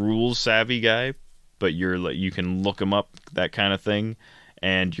best rules savvy guy, but you can look them up, that kind of thing,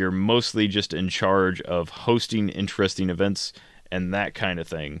 and you're mostly just in charge of hosting interesting events and that kind of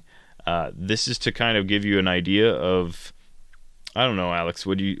thing, this is to kind of give you an idea of I don't know, Alex.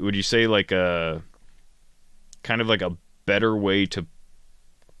 Would you say like a kind of like a better way to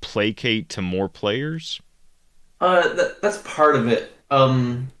placate to more players? That's part of it. A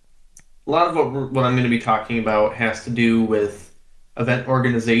lot of what I'm going to be talking about has to do with event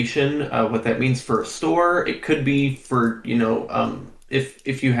organization. What that means for a store. It could be for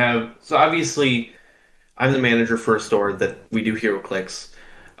if you have. So obviously, I'm the manager for a store that we do Heroclix.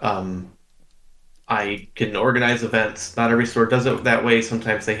 I can organize events. Not every store does it that way.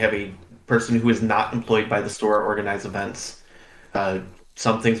 Sometimes they have a person who is not employed by the store organize events.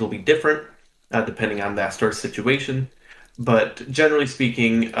 Some things will be different depending on that store's situation. But generally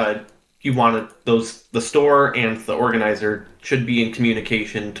speaking, you want the store and the organizer should be in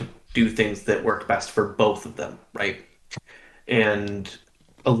communication to do things that work best for both of them, right? And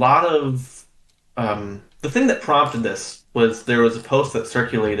a lot of the thing that prompted this was there was a post that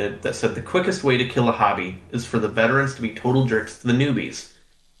circulated that said the quickest way to kill a hobby is for the veterans to be total jerks to the newbies.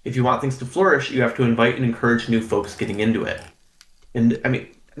 If you want things to flourish, you have to invite and encourage new folks getting into it. And I mean,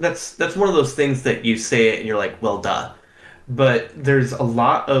 that's one of those things that you say it and you're like, well, duh. But there's a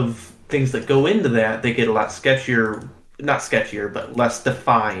lot of things that go into that. They get a lot sketchier, not sketchier, but less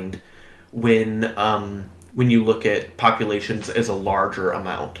defined when you look at populations as a larger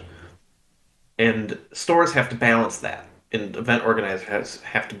amount. And stores have to balance that, and event organizers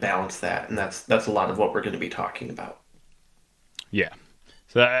have to balance that, and that's a lot of what we're going to be talking about. Yeah,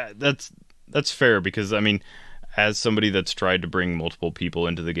 so that's fair, because I mean, as somebody that's tried to bring multiple people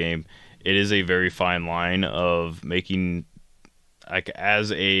into the game, it is a very fine line of making, like,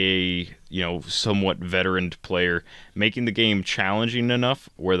 as a somewhat veteran player, making the game challenging enough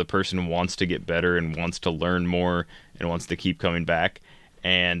where the person wants to get better and wants to learn more and wants to keep coming back,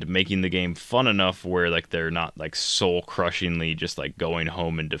 and making the game fun enough where like they're not like soul crushingly just like going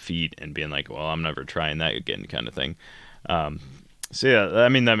home in defeat and being like, well, I'm never trying that again, kind of thing. So yeah, I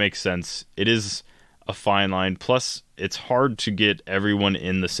mean, that makes sense. It is a fine line. Plus, it's hard to get everyone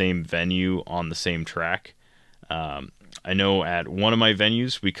in the same venue on the same track. I know at one of my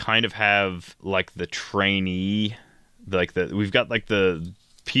venues, we kind of have like the trainee, we've got like the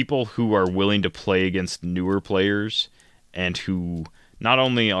people who are willing to play against newer players and who not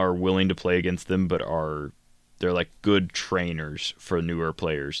only are willing to play against them, but they're like good trainers for newer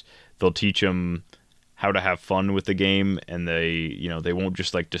players. They'll teach them how to have fun with the game, and they won't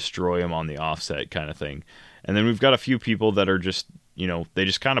just like destroy them on the offset kind of thing. And then we've got a few people that are just, they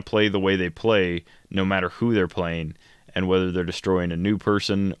just kind of play the way they play, no matter who they're playing, and whether they're destroying a new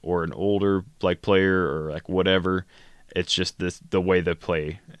person or an older like player or like whatever, it's just the way they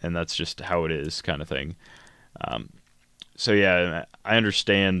play, and that's just how it is, kind of thing. So yeah, I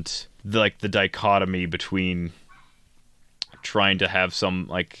understand the dichotomy between trying to have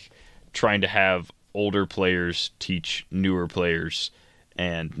older players teach newer players,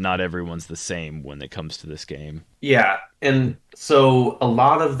 and not everyone's the same when it comes to this game. Yeah, and so a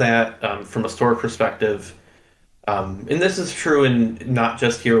lot of that from a store perspective, and this is true in not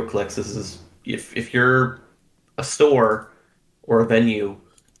just Heroclix. This is if you're a store or a venue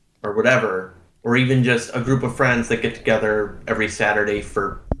or whatever, or even just a group of friends that get together every Saturday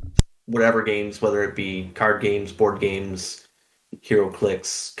for whatever games, whether it be card games, board games,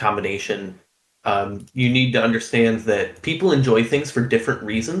 Heroclix, combination. You need to understand that people enjoy things for different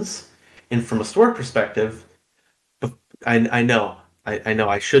reasons. And from a store perspective, I know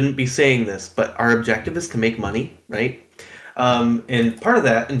I shouldn't be saying this, but our objective is to make money, right? And part of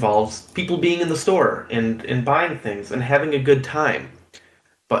that involves people being in the store and buying things and having a good time.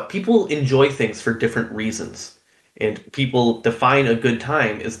 But people enjoy things for different reasons, and people define a good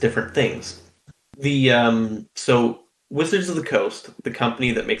time as different things. So Wizards of the Coast, the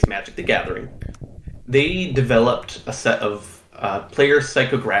company that makes Magic the Gathering, they developed a set of player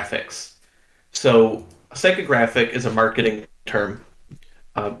psychographics. So a psychographic is a marketing term.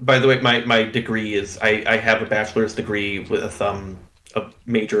 By the way, my degree is I have a bachelor's degree with a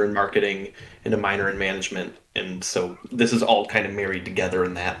major in marketing and a minor in management, and so this is all kind of married together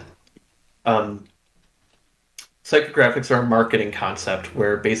in that. Psychographics are a marketing concept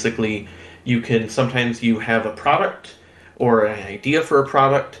where basically sometimes you have a product or an idea for a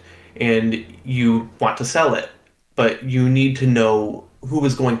product and you want to sell it, but you need to know who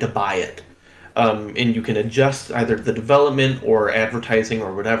is going to buy it. And you can adjust either the development or advertising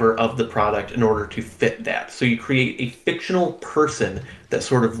or whatever of the product in order to fit that. So you create a fictional person that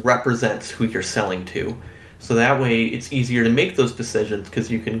sort of represents who you're selling to. So that way it's easier to make those decisions because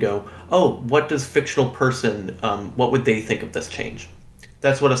you can go, oh, what does fictional person, what would they think of this change?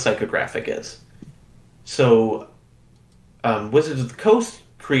 That's what a psychographic is. So Wizards of the Coast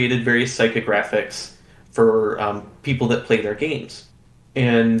created various psychographics for people that play their games.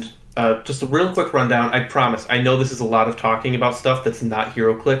 And just a real quick rundown. I promise. I know this is a lot of talking about stuff that's not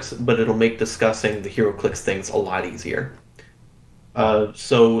Heroclix, but it'll make discussing the Heroclix things a lot easier.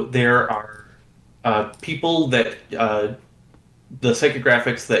 So there are people that the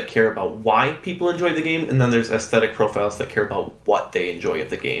psychographics that care about why people enjoy the game, and then there's aesthetic profiles that care about what they enjoy of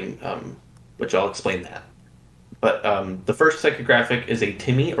the game, which I'll explain that. But the first psychographic is a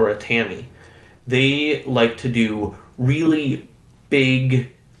Timmy or a Tammy. They like to do really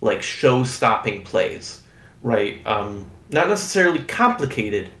big, like show-stopping plays, right? Not necessarily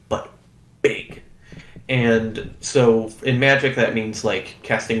complicated, but big. And so in Magic, that means like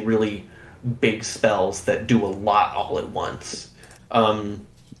casting really big spells that do a lot all at once. In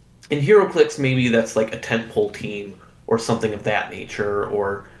Heroclix, maybe that's like a tentpole team or something of that nature,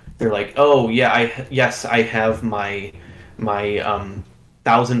 or they're like, oh yeah, I have my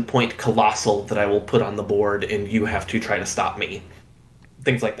 1,000-point colossal that I will put on the board, and you have to try to stop me.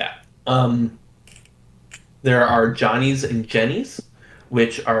 Things like that. There are Johnnies and Jennies,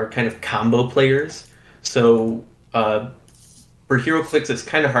 which are kind of combo players. So for Heroclix, it's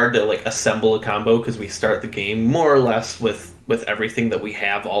kind of hard to like assemble a combo because we start the game more or less with everything that we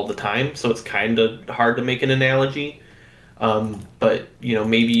have all the time. So it's kind of hard to make an analogy. But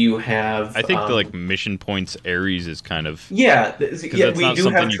maybe you have. I think the like mission points Ares is kind of we do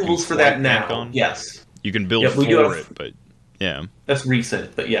have tools for that now. Yes, you can build for it, but yeah, that's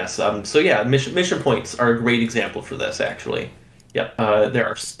recent. But yes, mission points are a great example for this actually. Yep. There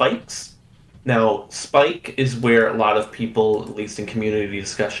are spikes. Now, spike is where a lot of people, at least in community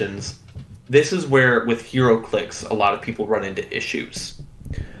discussions, this is where with Heroclix a lot of people run into issues.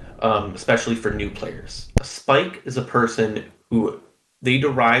 Especially for new players. A spike is a person who they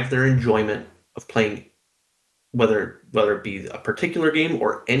derive their enjoyment of playing, whether it be a particular game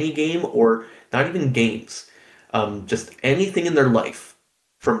or any game or not even games, just anything in their life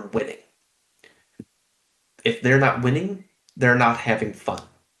from winning. If they're not winning, they're not having fun.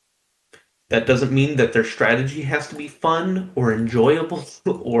 That doesn't mean that their strategy has to be fun or enjoyable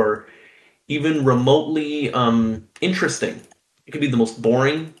or even remotely interesting. It could be the most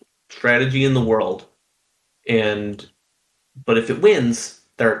boring strategy in the world, but if it wins,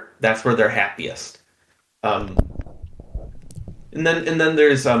 that's where they're happiest. And then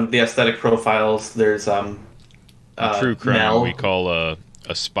there's the aesthetic profiles. There's True Crown. We call a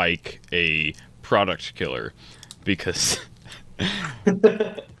spike a product killer because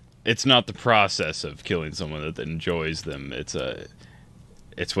it's not the process of killing someone that enjoys them.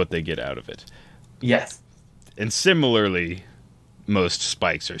 It's what they get out of it. Yes. And similarly, most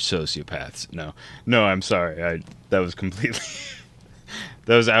spikes are sociopaths. No, I'm sorry. That was completely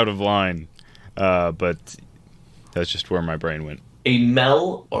that was out of line. But that's just where my brain went. A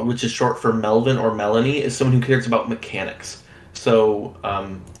Mel, which is short for Melvin or Melanie, is someone who cares about mechanics. So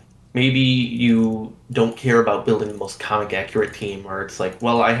maybe you don't care about building the most comic accurate team, or it's like,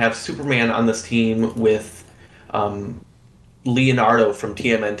 well, I have Superman on this team with Leonardo from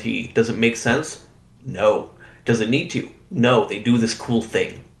TMNT. Does it make sense? No. Does it need to? No, they do this cool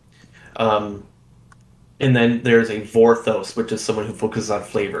thing. And then there's a Vorthos, which is someone who focuses on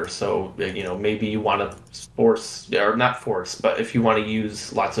flavor. So, maybe you want to but if you want to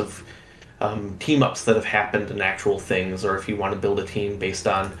use lots of team-ups that have happened in actual things, or if you want to build a team based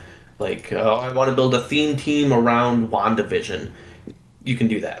on, like, I want to build a theme team around WandaVision, you can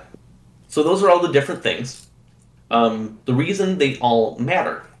do that. So those are all the different things. The reason they all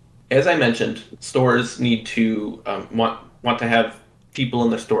matter. As I mentioned, stores need to want to have people in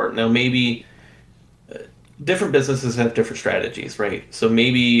their store. Now, maybe different businesses have different strategies, right? So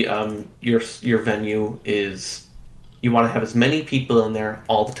maybe your venue is you want to have as many people in there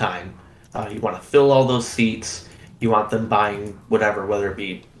all the time. You want to fill all those seats. You want them buying whatever, whether it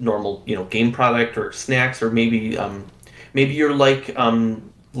be normal, game product or snacks, or maybe you're like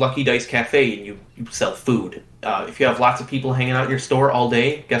Lucky Dice Cafe and you sell food. If you have lots of people hanging out in your store all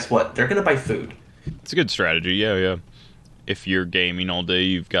day, guess what? They're going to buy food. It's a good strategy, yeah. If you're gaming all day,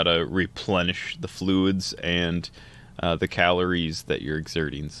 you've got to replenish the fluids and the calories that you're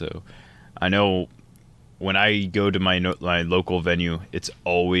exerting. So I know when I go to my local venue, it's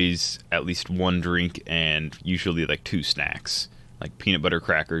always at least one drink and usually like 2 snacks. Like peanut butter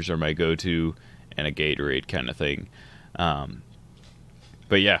crackers are my go-to and a Gatorade kind of thing.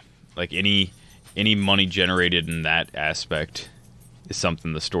 But yeah, like any money generated in that aspect is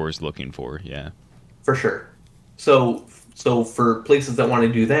something the store is looking for, yeah. For sure. So for places that want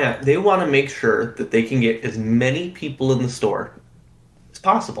to do that, they want to make sure that they can get as many people in the store as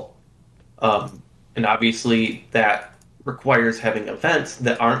possible. And obviously that requires having events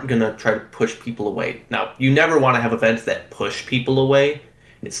that aren't going to try to push people away. Now, you never want to have events that push people away.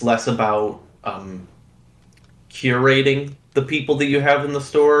 It's less about curating the people that you have in the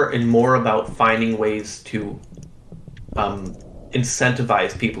store and more about finding ways to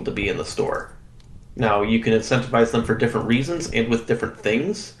incentivize people to be in the store. Now, you can incentivize them for different reasons and with different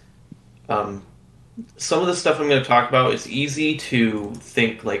things. Some of the stuff I'm going to talk about is easy to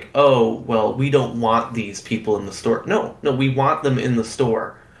think like, oh, well, we don't want these people in the store. No, we want them in the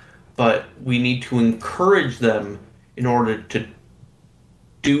store, but we need to encourage them in order to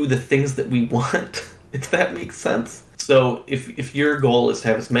do the things that we want, if that makes sense. So if your goal is to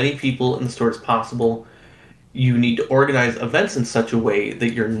have as many people in the store as possible, you need to organize events in such a way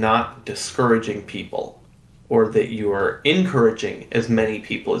that you're not discouraging people, or that you are encouraging as many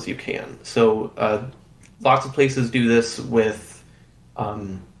people as you can. So lots of places do this with,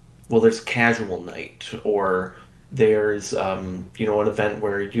 there's casual night, or there's an event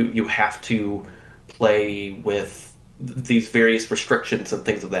where you have to play with these various restrictions and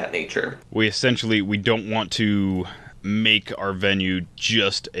things of that nature. We don't want to make our venue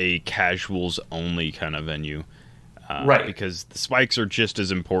just a casuals only kind of venue. Right. Because the spikes are just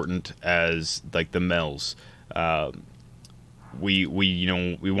as important as like the mells. We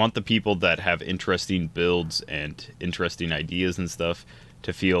want the people that have interesting builds and interesting ideas and stuff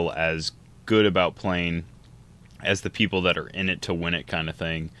to feel as good about playing as the people that are in it to win it kind of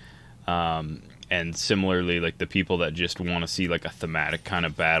thing. And similarly, like the people that just want to see like a thematic kind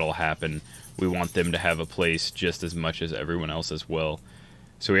of battle happen, we want them to have a place just as much as everyone else as well.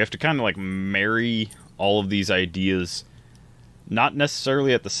 So we have to kind of like marry all of these ideas, not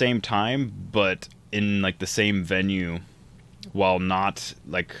necessarily at the same time, but in like the same venue, while not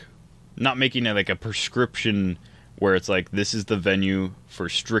making it like a prescription where it's like, this is the venue for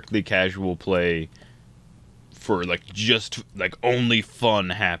strictly casual play, for like just like only fun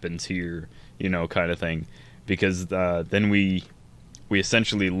happens here, kind of thing. Because then we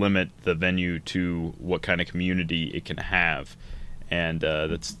essentially limit the venue to what kind of community it can have, and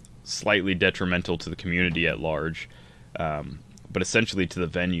that's slightly detrimental to the community at large, but essentially to the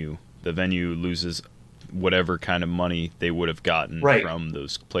venue. The venue loses whatever kind of money they would have gotten from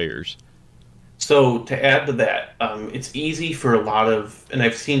those players. So to add to that, it's easy for a lot of, and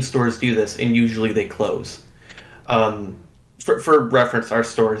I've seen stores do this, and usually they close. For reference, our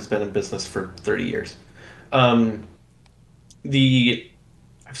store has been in business for 30 years. I've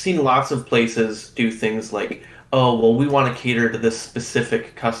seen lots of places do things like, oh, well, we want to cater to this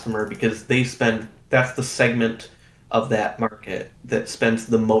specific customer because that's the segment of that market that spends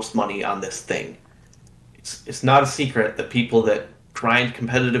the most money on this thing. It's not a secret that people that grind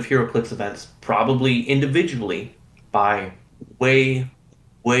competitive Heroclix events probably individually buy way,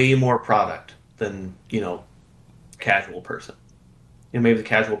 way more product than, casual person. Maybe the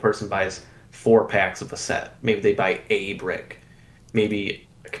casual person buys 4 packs of a set. Maybe they buy a brick. Maybe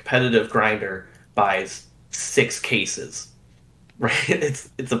a competitive grinder buys 6 cases. Right?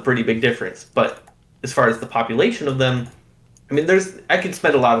 It's a pretty big difference. But as far as the population of them, I could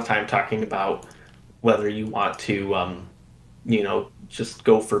spend a lot of time talking about whether you want to, just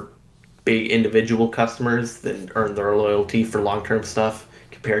go for big individual customers and earn their loyalty for long-term stuff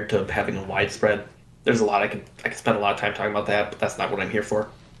compared to having a widespread. There's a lot I could spend a lot of time talking about that, but that's not what I'm here for.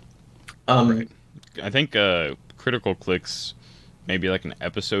 Right. I think Critical Clicks, maybe like an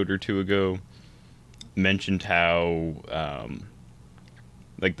episode or 2 ago, mentioned how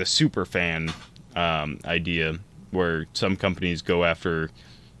like the super fan idea, where some companies go after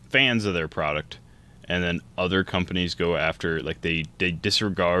fans of their product, and then other companies go after, like, they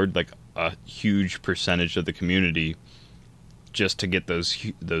disregard like a huge percentage of the community just to get those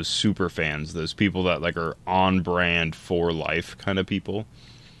super fans, those people that like are on brand for life kind of people.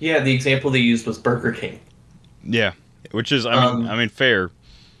 Yeah, the example they used was Burger King. Yeah, which is I mean fair.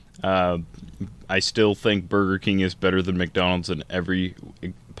 I still think Burger King is better than McDonald's in every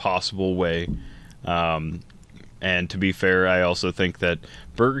possible way. And to be fair, I also think that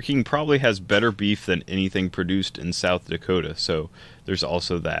Burger King probably has better beef than anything produced in South Dakota. So there's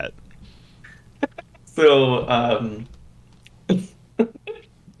also that. So,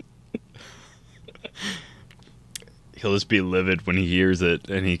 he'll just be livid when he hears it,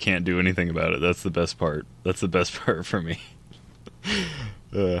 and he can't do anything about it. That's the best part. That's the best part for me.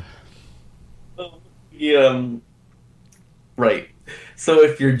 Right. So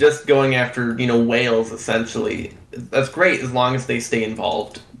if you're just going after, whales, essentially, that's great as long as they stay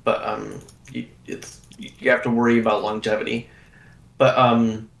involved. But you have to worry about longevity.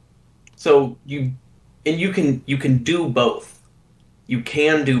 But so you can do both. You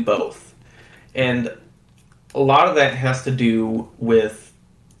can do both, and a lot of that has to do with,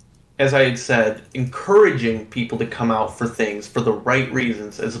 as I had said, encouraging people to come out for things for the right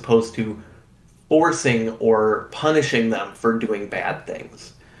reasons, as opposed to forcing or punishing them for doing bad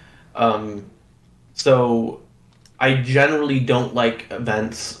things. So I generally don't like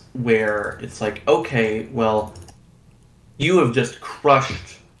events where it's like, okay, well, you have just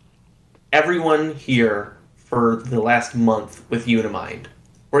crushed everyone here for the last month with Unimind.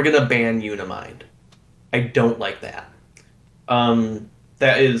 We're going to ban Unimind. I don't like that.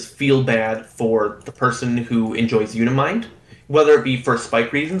 That is feel bad for the person who enjoys Unimind, whether it be for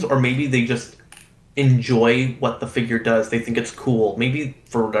spike reasons or maybe they just enjoy what the figure does. They think it's cool. Maybe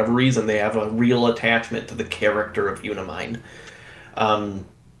for whatever reason they have a real attachment to the character of Unimind.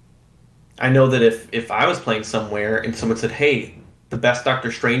 I know that if I was playing somewhere and someone said, "Hey, the best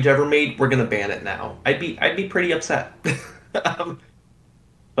Doctor Strange ever made, we're gonna ban it now," I'd be pretty upset.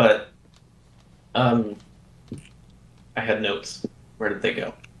 But I had notes. Where did they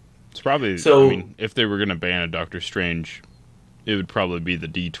go? It's probably, So- I mean, if they were going to ban a Doctor Strange, it would probably be the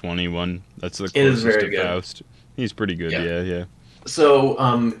D20 one. That's the It is closest very to good. Faust. He's pretty good, yeah.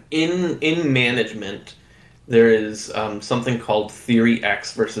 So, in management, there is something called Theory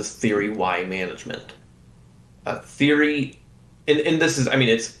X versus Theory Y management. Theory, and this is, I mean,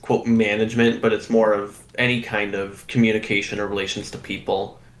 it's quote management, but it's more of any kind of communication or relations to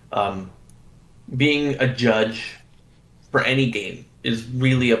people. Being a judge for any game is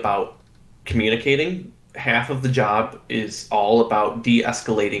really about communicating. Half of the job is all about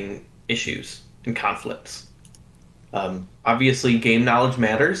de-escalating issues and conflicts. Obviously, game knowledge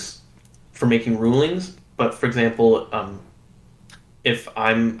matters for making rulings, but for example, if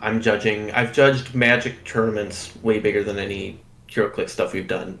I'm judging, I've judged Magic tournaments way bigger than any Heroclix stuff we've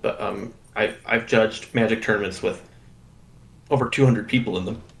done, but I've judged Magic tournaments with over 200 people in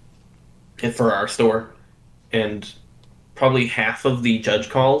them, and for our store, and probably half of the judge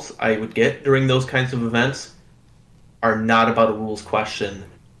calls I would get during those kinds of events are not about a rules question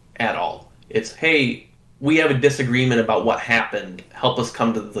at all. It's, hey, we have a disagreement about what happened. Help us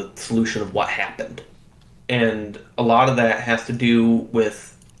come to the solution of what happened. And a lot of that has to do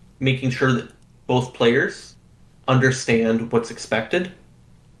with making sure that both players understand what's expected,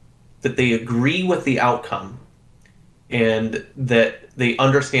 that they agree with the outcome, and that they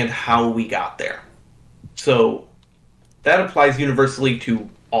understand how we got there. So that applies universally to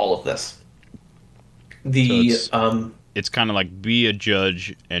all of this. It's kind of like be a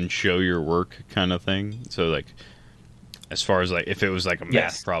judge and show your work kind of thing. So like, as far as like, if it was like a math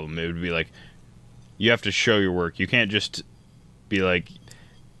Yes. problem, it would be like, you have to show your work. You can't just be like,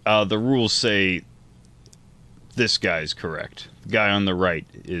 the rules say this guy's correct. The guy on the right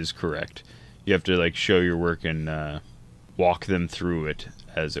is correct. You have to like show your work and walk them through it,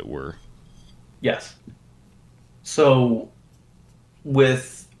 as it were. Yes. So,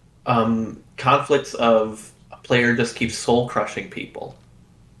 with conflicts of a player just keeps soul crushing people,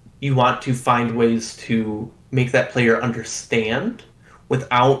 you want to find ways to make that player understand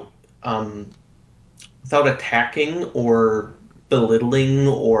without attacking or belittling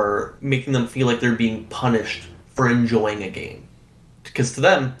or making them feel like they're being punished for enjoying a game. Because to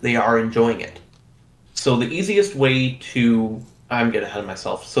them, they are enjoying it. So the easiest way to... I'm getting ahead of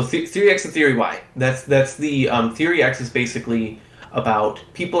myself. So Theory X and Theory Y. That's the... Theory X is basically about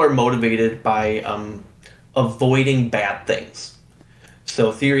people are motivated by avoiding bad things.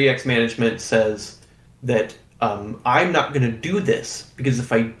 So Theory X management says that I'm not going to do this because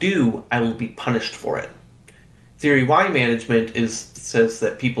if I do, I will be punished for it. Theory Y management says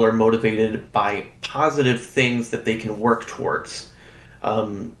that people are motivated by positive things that they can work towards.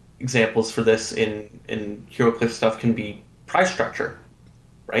 Examples for this in Heroclix stuff can be prize structure,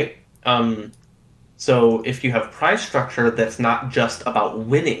 right? So if you have prize structure that's not just about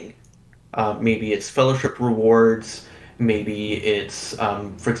winning, maybe it's fellowship rewards, maybe it's,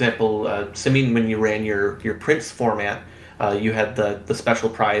 for example, Simeon, when you ran your Prince format, you had the special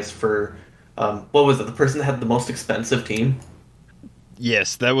prize for, what was it, the person that had the most expensive team?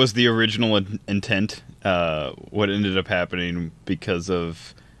 Yes, that was the original intent. What ended up happening because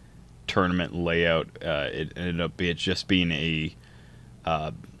of tournament layout, it ended up just being a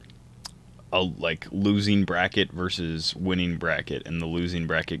like losing bracket versus winning bracket, and the losing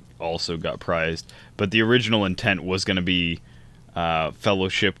bracket also got prized. But the original intent was going to be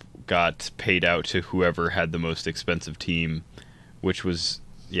fellowship got paid out to whoever had the most expensive team, which was,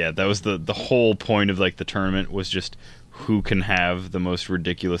 yeah, that was the whole point of like the tournament, was just who can have the most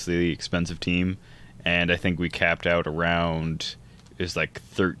ridiculously expensive team. And I think we capped out around, it was like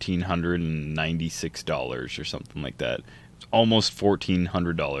 $1,396 or something like that. Almost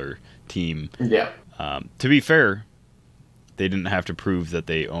 $1,400 team. Yeah. To be fair, they didn't have to prove that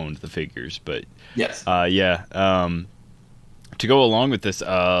they owned the figures, but Yes. To go along with this,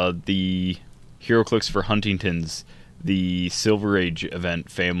 the Heroclix for Huntington's, the Silver Age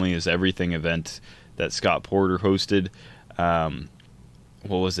event, Family is Everything event that Scott Porter hosted.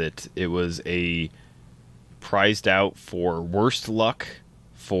 What was it? It was a prized out for worst luck,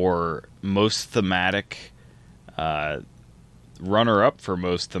 for most thematic, runner-up for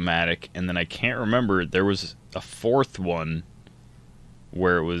most thematic, and then I can't remember, there was a fourth one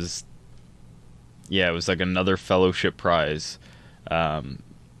where it was like another fellowship prize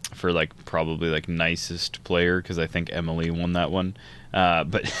for like probably like nicest player, because I think Emily won that one,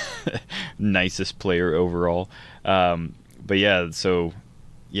 but nicest player overall. But yeah, so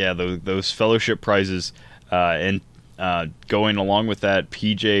yeah, those fellowship prizes, and going along with that,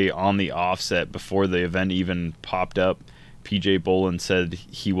 PJ on the offset before the event even popped up, PJ Bolin said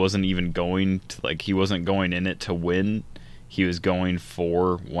he wasn't even going to, like, he wasn't going in it to win. He was going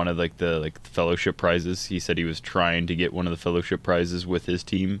for one of like the fellowship prizes. He said he was trying to get one of the fellowship prizes with his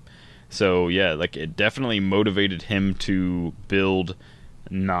team. So yeah, like it definitely motivated him to build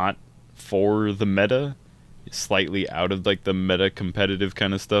not for the meta, slightly out of like the meta competitive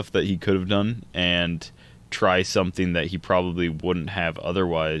kind of stuff that he could have done, and try something that he probably wouldn't have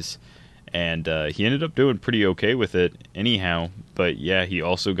otherwise. And he ended up doing pretty okay with it anyhow. But yeah, he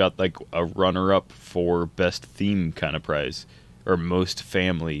also got like a runner-up for best theme kind of prize, or most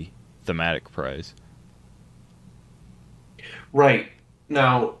family thematic prize. Right.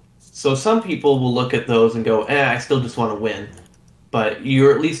 Now, so some people will look at those and go, I still just want to win. But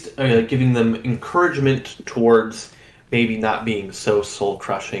you're at least giving them encouragement towards maybe not being so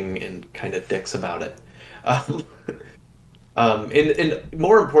soul-crushing and kind of dicks about it. And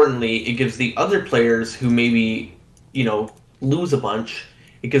more importantly, it gives the other players who maybe, lose a bunch,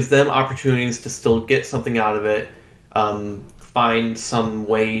 it gives them opportunities to still get something out of it, find some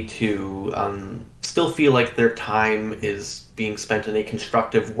way to still feel like their time is being spent in a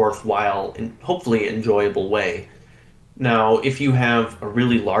constructive, worthwhile, and hopefully enjoyable way. Now, if you have a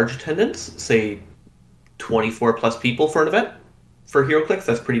really large attendance, say 24 plus people for an event, for Heroclix,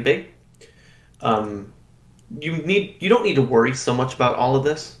 that's pretty big. You don't need to worry so much about all of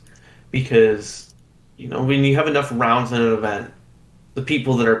this, because when you have enough rounds in an event, the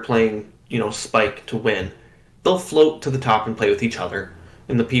people that are playing Spike to win, they'll float to the top and play with each other,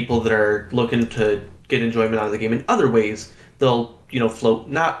 and the people that are looking to get enjoyment out of the game in other ways, they'll float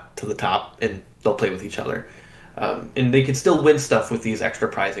not to the top and they'll play with each other, and they can still win stuff with these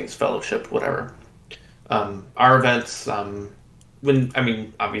extra prizings, fellowship, whatever. Our events.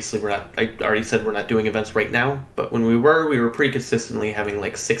 Obviously I already said we're not doing events right now, but when we were pretty consistently having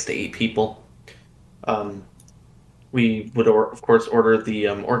like 6 to 8 people. We would, of course, order the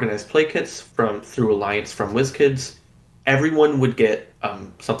organized play kits through Alliance from WizKids. Everyone would get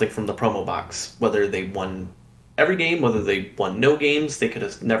something from the promo box, whether they won every game, whether they won no games, they could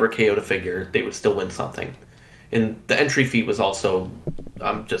have never KO'd a figure, they would still win something. And the entry fee was also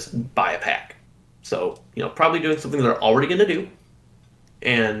just buy a pack. So, probably doing something they're already going to do.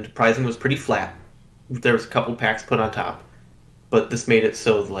 And pricing was pretty flat. There was a couple packs put on top, but this made it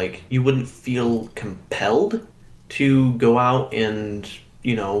so like you wouldn't feel compelled to go out and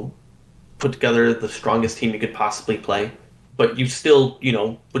put together the strongest team you could possibly play, but you still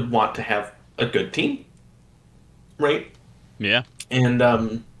would want to have a good team, right? Yeah. And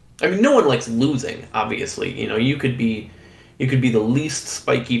no one likes losing. Obviously, you could be the least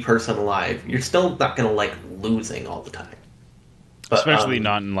spiky person alive. You're still not gonna like losing all the time. But, especially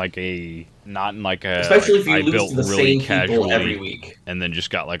not in like a especially if you I lose built to the really same people casually every week, and then just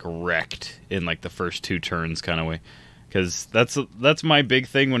got like wrecked in like the first 2 turns kind of way. Because that's my big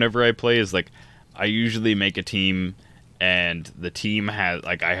thing whenever I play, is like I usually make a team, and the team has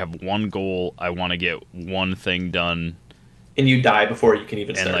like, I have one goal, I want to get one thing done, and you die before you can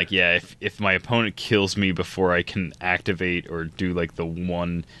even start. And like, yeah, if my opponent kills me before I can activate or do like the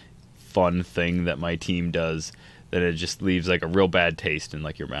one fun thing that my team does, then it just leaves like a real bad taste in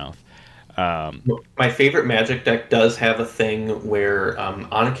like your mouth. My favorite Magic deck does have a thing where,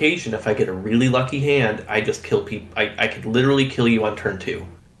 on occasion, if I get a really lucky hand, I just kill people. I could literally kill you on turn 2,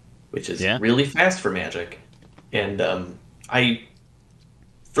 which is really fast for Magic. And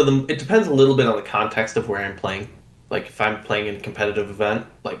it depends a little bit on the context of where I'm playing. Like if I'm playing in a competitive event,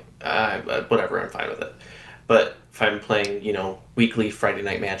 like whatever, I'm fine with it. But if I'm playing, weekly Friday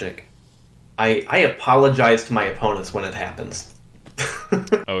Night Magic, I apologize to my opponents when it happens.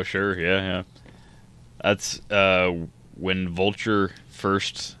 Oh, sure. Yeah. That's when Vulture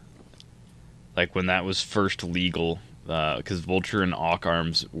first, like when that was first legal, because Vulture and Awk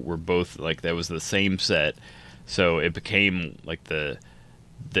Arms were both like that was the same set, so it became like the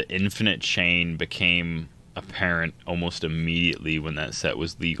infinite chain became apparent almost immediately when that set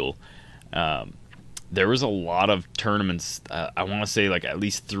was legal. There was a lot of tournaments. I want to say like at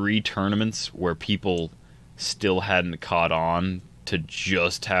least 3 tournaments where people still hadn't caught on to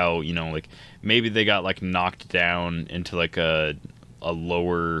just how, you know, like maybe they got like knocked down into like a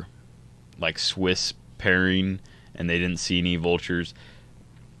lower like Swiss pairing and they didn't see any vultures.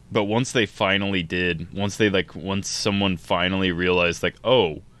 But once they finally did, once someone finally realized like,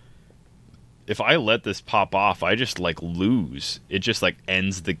 oh, if I let this pop off, I just like lose. It just like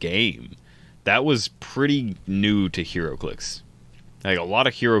ends the game. That was pretty new to Heroclix. Like a lot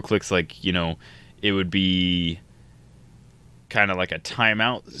of Heroclix, like, you know, it would be kind of like a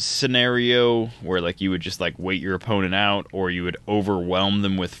timeout scenario where like you would just like wait your opponent out, or you would overwhelm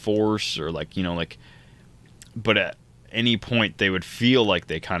them with force, or like, you know, like, but at any point they would feel like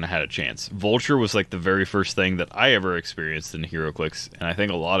they kind of had a chance. Vulture was like the very first thing that I ever experienced in Heroclix, and I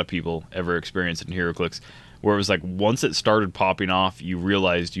think a lot of people ever experienced in Heroclix, where it was like once it started popping off, you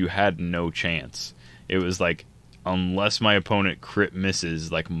realized you had no chance. It was like, unless my opponent crit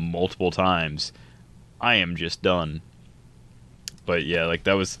misses like multiple times, I am just done. But yeah, like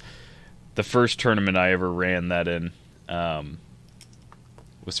that was the first tournament I ever ran that in.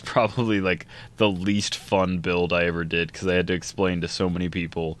 Was probably like the least fun build I ever did, because I had to explain to so many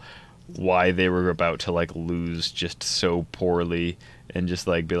people why they were about to like lose just so poorly, and just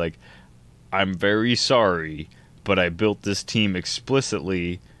like be like, I'm very sorry, but I built this team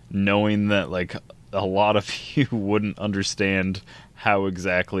explicitly knowing that like a lot of you wouldn't understand how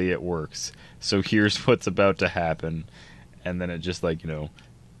exactly it works. So here's what's about to happen. And then it just like, you know,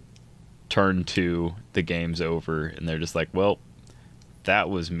 turn 2, the game's over, and they're just like, well, that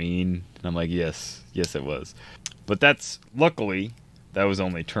was mean. And I'm like, yes it was. But that's, luckily, that was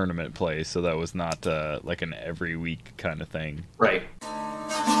only tournament play, so that was not like an every week kind of thing. Right.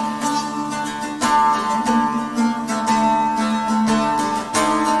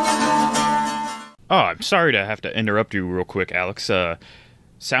 Oh, I'm sorry to have to interrupt you real quick, Alex.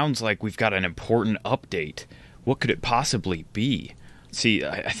 Sounds like we've got an important update. What could it possibly be? See,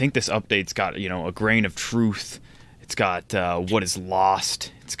 I think this update's got, you know, a grain of truth. It's got what is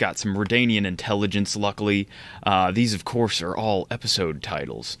lost. It's got some Redanian intelligence, luckily. These, of course, are all episode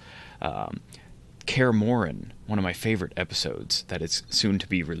titles. Kaer Morhen, one of my favorite episodes that is soon to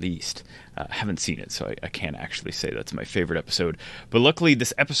be released. I haven't seen it, so I can't actually say that's my favorite episode. But luckily,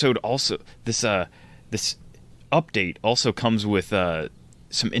 this episode also, this update also comes with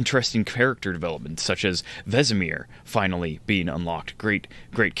some interesting character development, such as Vesemir finally being unlocked. Great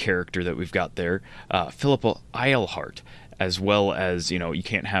character that we've got there. Philippa Eilhart, as well as, you know, you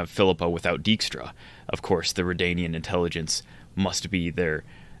can't have Philippa without Dijkstra. Of course, the Redanian intelligence must be their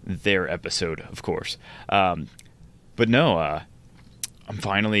episode, of course. But no, I'm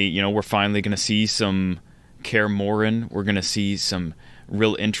finally, you know, we're finally going to see some Kaer Morhen. We're going to see some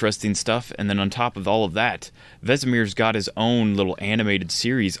real interesting stuff. And then on top of all of that, Vesemir's got his own little animated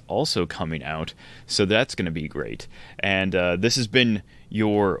series also coming out. So that's going to be great. And this has been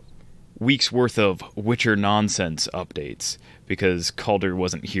your week's worth of Witcher nonsense updates, because Kalder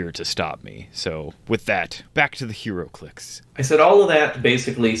wasn't here to stop me. So with that, back to the Heroclix. I said all of that to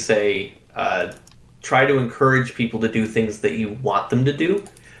basically say, try to encourage people to do things that you want them to do,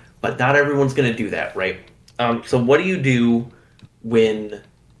 but not everyone's going to do that, right? So what do you do when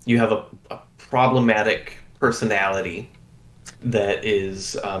you have a problematic personality that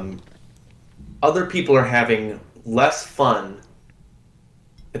is other people are having less fun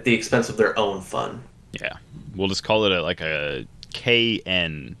at the expense of their own fun? Yeah, we'll just call it like a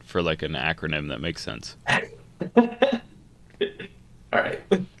KN for like an acronym that makes sense. All right.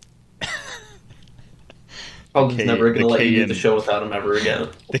 Calder's never going to let you do the show without him ever again.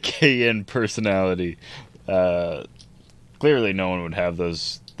 The KN personality. Clearly no one would have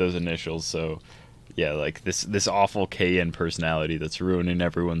those initials, so yeah, like this awful KN personality that's ruining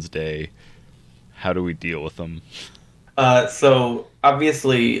everyone's day. How do we deal with them? So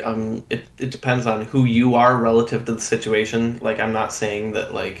obviously, it depends on who you are relative to the situation. Like, I'm not saying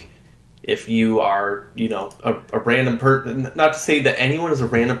that, like, if you are, you know, a random person, not to say that anyone is a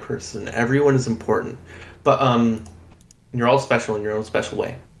random person, everyone is important, but you're all special in your own special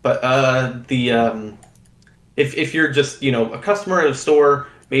way. But if you're just, you know, a customer at a store,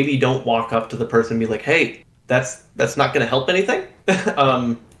 maybe don't walk up to the person and be like, hey, that's not going to help anything.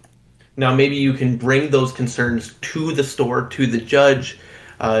 Now, maybe you can bring those concerns to the store, to the judge.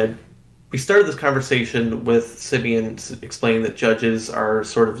 We started this conversation with Simeon explaining that judges are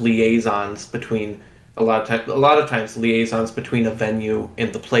sort of liaisons between A lot of times liaisons between a venue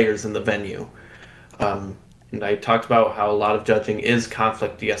and the players in the venue. And I talked about how a lot of judging is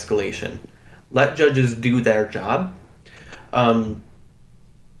conflict de-escalation. Let judges do their job, and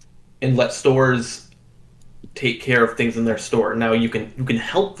let stores take care of things in their store. Now you can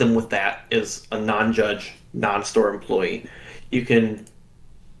help them with that as a non-judge, non-store employee. You can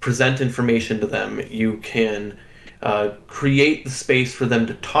present information to them. You can create the space for them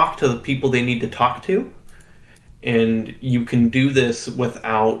to talk to the people they need to talk to, and you can do this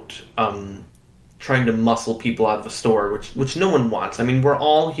without trying to muscle people out of a store, which no one wants. I mean, we're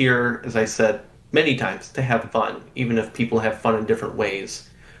all here, as I said many times, to have fun, even if people have fun in different ways.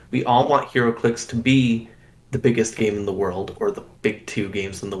 We all want Heroclix to be the biggest game in the world, or the big two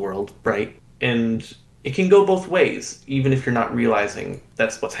games in the world, right? And it can go both ways, even if you're not realizing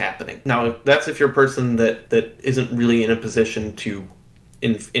that's what's happening. Now, that's if you're a person that isn't really in a position to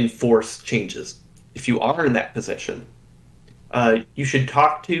enforce changes. If you are in that position, you should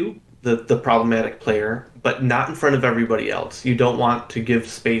talk to the problematic player, but not in front of everybody else. You don't want to give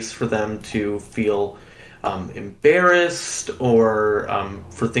space for them to feel embarrassed or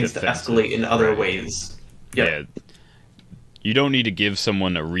for things Defensive, to escalate in other right. ways. Yep. Yeah. You don't need to give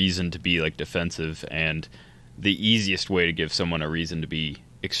someone a reason to be like defensive, and the easiest way to give someone a reason to be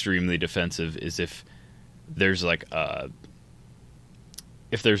extremely defensive is if there's like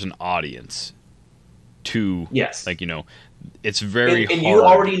if there's an audience to, Yes. like, you know, it's very and hard. you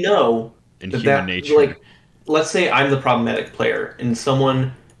already know in that human nature. Like, let's say I'm the problematic player, and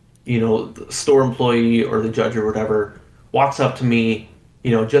someone, you know, the store employee or the judge or whatever, walks up to me, you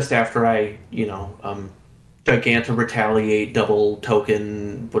know, just after I, you know, Giganta retaliate, double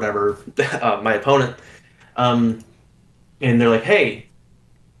token, whatever, my opponent, and they're like, "Hey,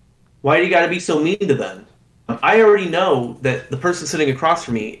 why do you got to be so mean to them?" I already know that the person sitting across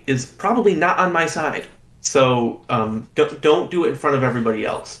from me is probably not on my side. So don't do it in front of everybody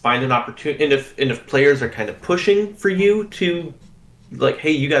else. Find an opportunity, and if players are kind of pushing for you to, like, hey,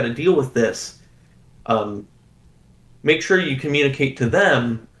 you got to deal with this, make sure you communicate to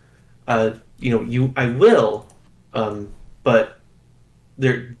them. I will, but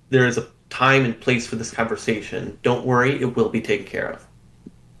there is a time and place for this conversation. Don't worry, it will be taken care of.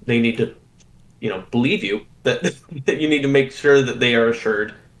 They need to, believe you that, that you need to make sure that they are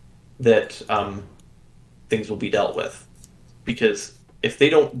assured that things will be dealt with. Because if they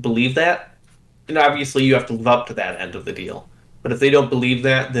don't believe that, then obviously you have to live up to that end of the deal. But if they don't believe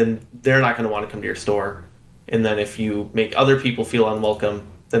that, then they're not going to want to come to your store. And then if you make other people feel unwelcome,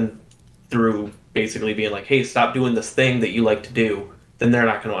 then through basically being like, hey, stop doing this thing that you like to do, then they're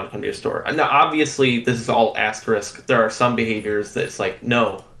not going to want to come to your store. And now, obviously, this is all asterisk. There are some behaviors that's like,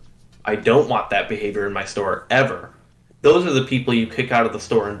 no, I don't want that behavior in my store ever. Those are the people you kick out of the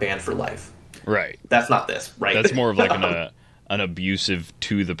store and ban for life. Right. That's not this, right? That's more of like an abusive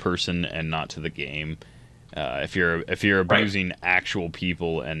to the person and not to the game. If you're abusing actual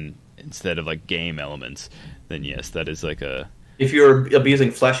people and instead of like game elements, then yes, that is like a. If you're abusing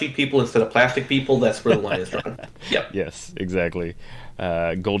fleshy people instead of plastic people, that's where the line is drawn. Yep. Yes, exactly.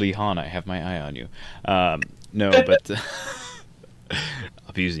 Goldie Hawn, I have my eye on you. No, but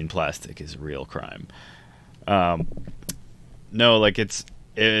abusing plastic is a real crime. No, like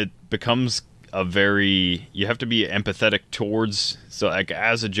it becomes a very, you have to be empathetic towards, so like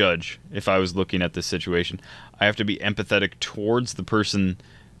as a judge, if I was looking at this situation, I have to be empathetic towards the person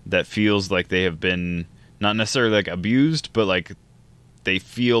that feels like they have been not necessarily like abused, but like they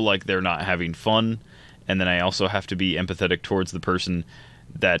feel like they're not having fun. And then I also have to be empathetic towards the person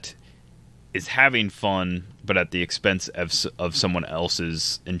that is having fun, but at the expense of someone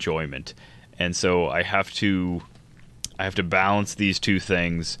else's enjoyment. And so I have to balance these two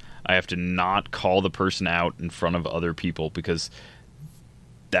things. I have to not call the person out in front of other people, because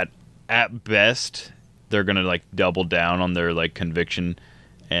that at best they're going to like double down on their like conviction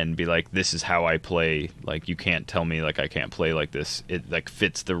and be like, this is how I play. Like, you can't tell me like I can't play like this. It like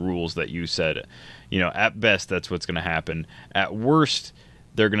fits the rules that you said. At best that's what's going to happen. At worst,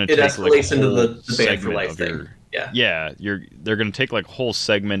 they're going to take like a whole segment of your they're going to take like a whole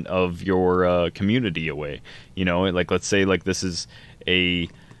segment of your community away. Like let's say like this is a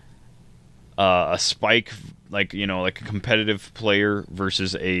spike, like like a competitive player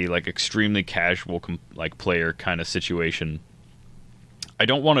versus a like extremely casual like player kind of situation. I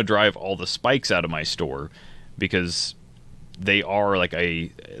don't want to drive all the spikes out of my store, because they are like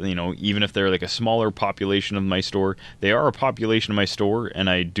even if they're like a smaller population of my store, they are a population of my store, and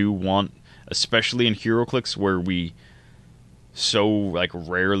I do want, especially in Heroclix, where we so like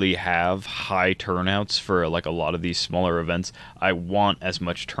rarely have high turnouts for like a lot of these smaller events, I want as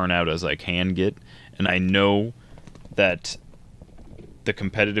much turnout as I can get, and I know that the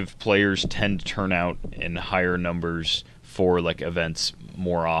competitive players tend to turn out in higher numbers for like events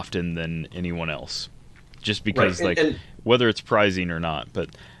more often than anyone else, just because and whether it's prizing or not. But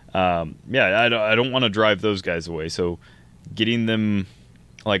yeah, I don't want to drive those guys away, so getting them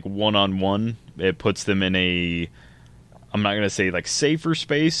like one-on-one, it puts them in a, I'm not going to say like safer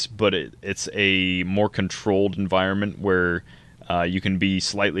space, but it's a more controlled environment where you can be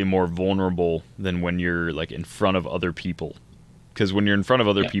slightly more vulnerable than when you're like in front of other people. Because when you're in front of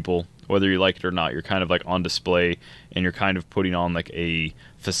other people, whether you like it or not, you're kind of like on display, and you're kind of putting on like a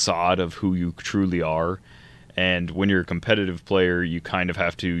facade of who you truly are. And when you're a competitive player, you kind of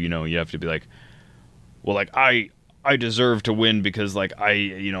have to, you have to be like, well, like I deserve to win because like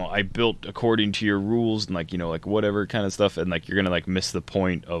I built according to your rules, and like like whatever kind of stuff, and like you're gonna like miss the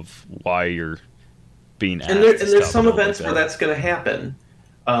point of why you're being asked. And there's some events where that's gonna happen,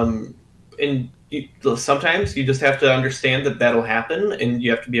 and sometimes you just have to understand that that'll happen, and you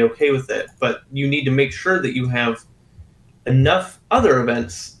have to be okay with it. But you need to make sure that you have enough other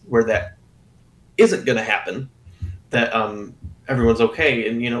events where that isn't gonna happen, that everyone's okay,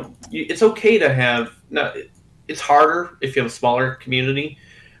 and it's okay to have not. It's harder if you have a smaller community,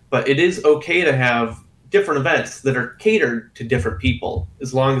 but it is okay to have different events that are catered to different people,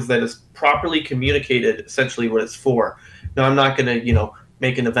 as long as that is properly communicated, essentially what it's for. Now, I'm not going to,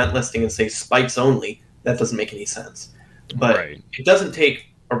 make an event listing and say spikes only. That doesn't make any sense. But It doesn't take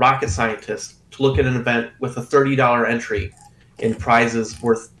a rocket scientist to look at an event with a $30 entry and prizes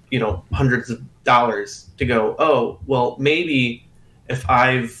worth, hundreds of dollars to go, oh, well, maybe if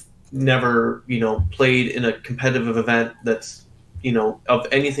I've never played in a competitive event that's of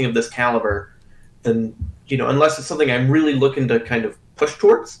anything of this caliber, then unless it's something I'm really looking to kind of push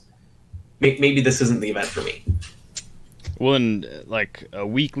towards, maybe this isn't the event for me. Well, in like a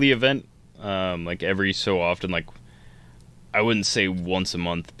weekly event, like every so often, like I wouldn't say once a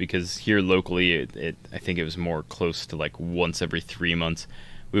month, because here locally I think it was more close to like once every 3 months,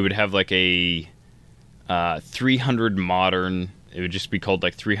 we would have like a 300 modern. It would just be called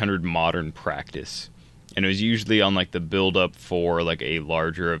like 300 modern practice, and it was usually on like the build up for like a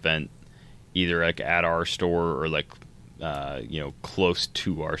larger event, either like at our store or like close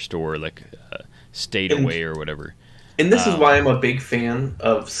to our store, like state away or whatever. And this is why I'm a big fan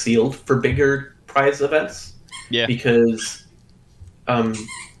of sealed for bigger prize events. Yeah, because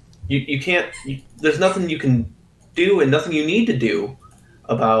you can't. There's nothing you can do and nothing you need to do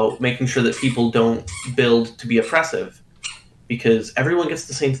about making sure that people don't build to be oppressive. Because everyone gets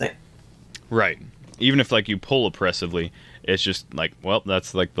the same thing. Right. Even if like you pull oppressively, it's just like, well,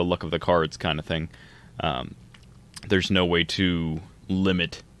 that's like the luck of the cards kind of thing. There's no way to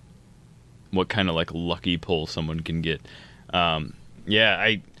limit what kind of like lucky pull someone can get.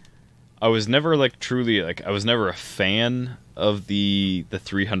 Yeah, I was never like truly like, I was never a fan of the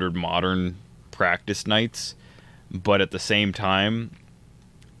 300 modern practice nights, but at the same time,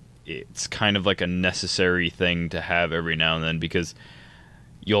 it's kind of like a necessary thing to have every now and then, because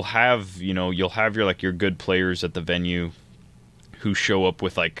you'll have your like your good players at the venue who show up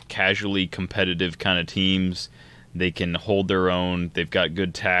with like casually competitive kind of teams. They can hold their own. They've got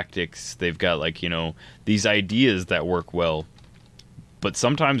good tactics. They've got like, these ideas that work well, but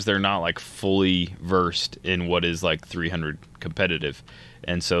sometimes they're not like fully versed in what is like 300 competitive.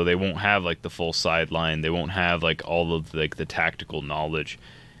 And so they won't have like the full sideline. They won't have like all of like the tactical knowledge.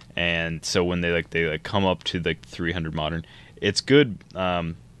 And so when they come up to the 300 modern, it's good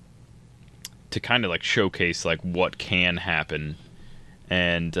to kind of like showcase like what can happen.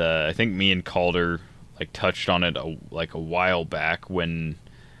 And I think me and Kalder like touched on it a while back when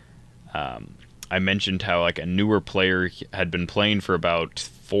I mentioned how like a newer player had been playing for about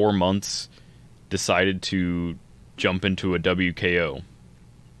 4 months, decided to jump into a WKO.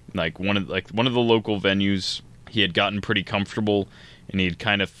 Like one of the local venues, he had gotten pretty comfortable, and he had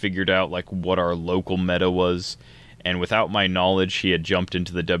kind of figured out like what our local meta was. And without my knowledge, he had jumped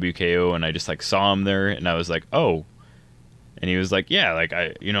into the WKO, and I just like saw him there, and I was like, oh. And he was like, yeah, like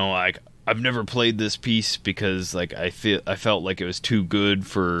I've never played this piece because like I felt like it was too good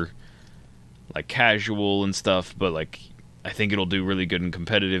for like casual and stuff, but like I think it'll do really good in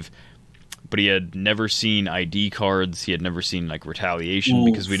competitive. But he had never seen ID cards. He had never seen like retaliation,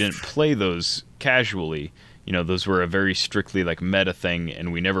 because we didn't play those casually. Those were a very strictly like meta thing,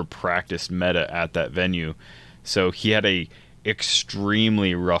 and we never practiced meta at that venue. So he had a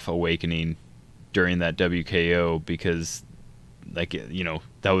extremely rough awakening during that WKO, because like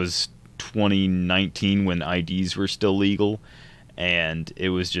that was 2019 when IDs were still legal, and it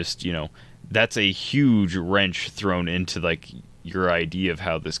was just, that's a huge wrench thrown into like your idea of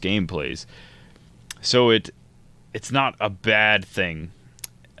how this game plays. So it's not a bad thing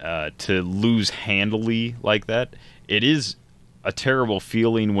to lose handily like that. It is a terrible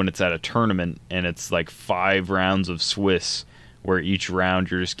feeling when it's at a tournament and it's like 5 rounds of Swiss, where each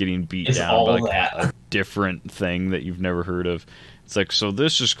round you're just getting beat down by like a different thing that you've never heard of. It's like, so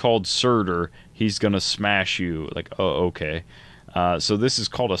this is called Surtur, he's gonna smash you. Like, oh, okay. So this is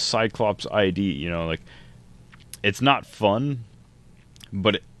called a Cyclops ID. Like, it's not fun.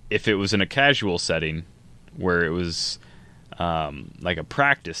 But if it was in a casual setting, where it was like a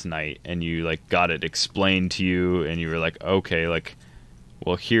practice night, and you like got it explained to you, and you were like, okay, like,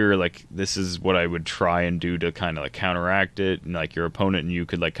 well, here, like, this is what I would try and do to kind of like counteract it, and like your opponent and you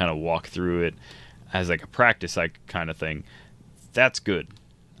could like kind of walk through it as like a practice like kind of thing. That's good.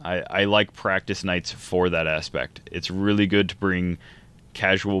 I like practice nights for that aspect. It's really good to bring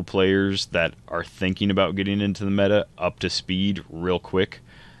casual players that are thinking about getting into the meta up to speed real quick,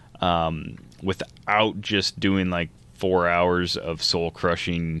 without just doing like 4 hours of soul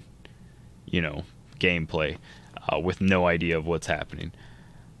crushing, gameplay with no idea of what's happening.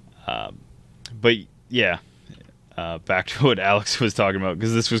 But yeah, back to what Alex was talking about,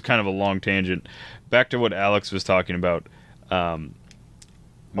 because this was kind of a long tangent. Back to what Alex was talking about. I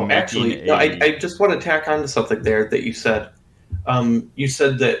just want to tack on to something there that you said. You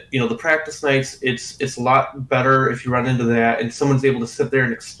said that the practice nights, it's a lot better if you run into that and someone's able to sit there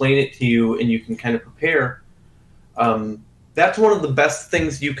and explain it to you and you can kind of prepare. That's one of the best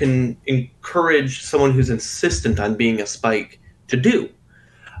things you can encourage someone who's insistent on being a spike to do.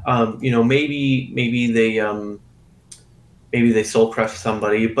 Maybe they soul crush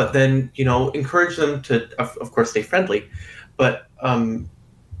somebody, but then encourage them to, of course, stay friendly. But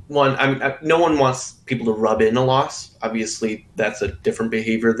no one wants people to rub in a loss. Obviously, that's a different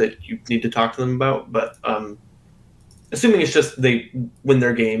behavior that you need to talk to them about. But assuming it's just they win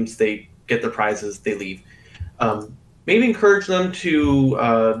their games, they get their prizes, they leave. Maybe encourage them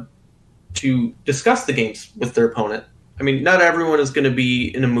to discuss the games with their opponent. I mean, not everyone is going to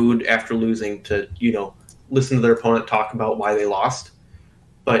be in a mood after losing to listen to their opponent talk about why they lost.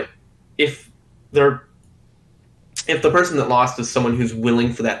 But if the person that lost is someone who's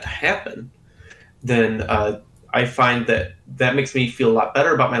willing for that to happen, then I find that makes me feel a lot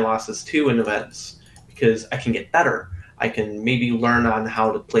better about my losses too in events, because I can get better. I can maybe learn on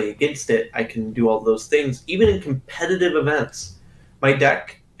how to play against it. I can do all those things, even in competitive events. My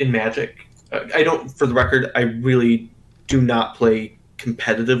deck in Magic, for the record, I really do not play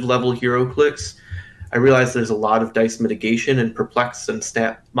competitive level Heroclix. I realize there's a lot of dice mitigation and perplex and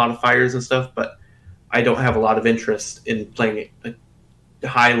stat modifiers and stuff, but I don't have a lot of interest in playing a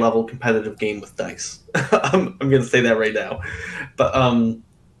high-level competitive game with dice. I'm going to say that right now. But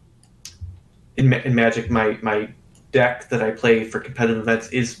in Magic, my deck that I play for competitive events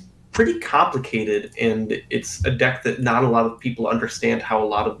is pretty complicated, and it's a deck that not a lot of people understand how a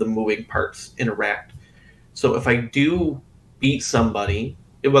lot of the moving parts interact. So if I do beat somebody,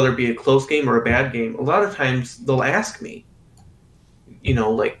 whether it be a close game or a bad game, a lot of times they'll ask me,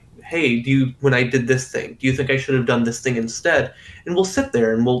 like, hey, when I did this thing, do you think I should have done this thing instead? And we'll sit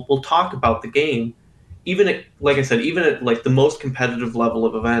there and we'll talk about the game, even at like the most competitive level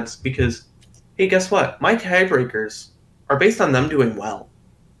of events, because, hey, guess what? My tiebreakers are based on them doing well.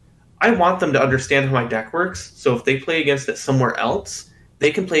 I want them to understand how my deck works, so if they play against it somewhere else,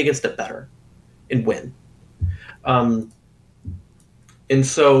 they can play against it better and win. And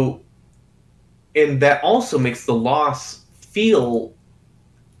that also makes the loss feel,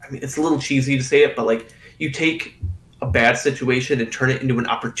 I mean, it's a little cheesy to say it, but like, you take a bad situation and turn it into an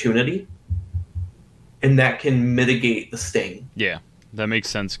opportunity, and that can mitigate the sting. Yeah, that makes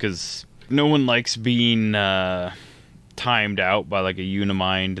sense, because no one likes being timed out by like a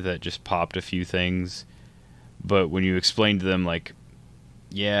Unimind that just popped a few things. But when you explain to them, like,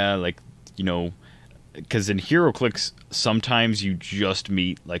 yeah, like, because in Heroclix, sometimes you just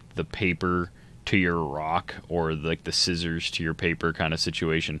meet like the paper to your rock, or like the scissors to your paper kind of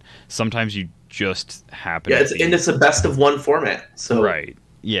situation. Sometimes you just happen. Yeah, it's a best of one format. So right,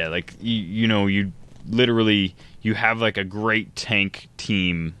 yeah, like you literally you have like a great tank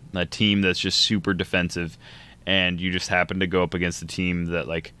team, a team that's just super defensive, and you just happen to go up against a team that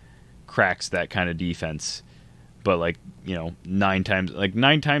like cracks that kind of defense. But like 9 times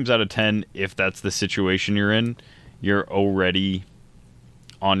out of 10, if that's the situation you're in, you're already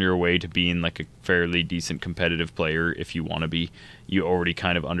on your way to being like a fairly decent competitive player. If you want to be, you already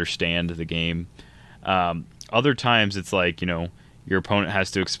kind of understand the game. Other times it's like, your opponent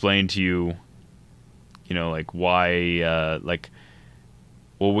has to explain to you, like why,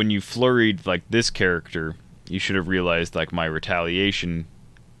 well, when you flurried like this character, you should have realized like my retaliation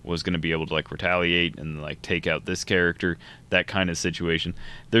was going to be able to like retaliate and like take out this character, that kind of situation.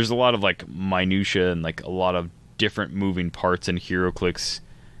 There's a lot of like minutia and like a lot of different moving parts in Heroclix,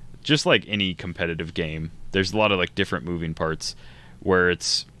 just like any competitive game. There's a lot of like different moving parts where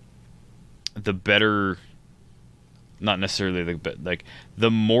it's the better, not necessarily like the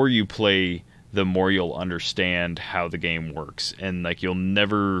more you play, the more you'll understand how the game works, and like you'll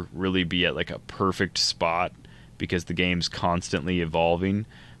never really be at like a perfect spot because the game's constantly evolving,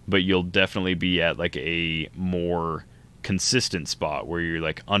 but you'll definitely be at like a more consistent spot where you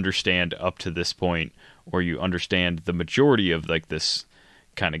like understand up to this point, or you understand the majority of like this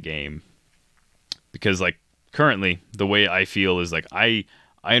kind of game. Because like currently the way I feel is like I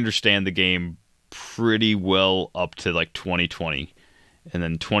understand the game pretty well up to like 2020, and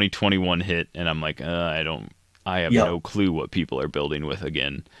then 2021 hit and I'm like I have no clue what people are building with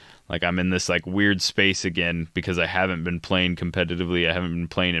again. Like I'm in this like weird space again because I haven't been playing competitively, I haven't been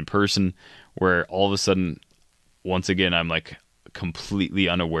playing in person, where all of a sudden once again I'm like completely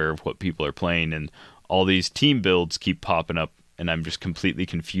unaware of what people are playing, and all these team builds keep popping up and I'm just completely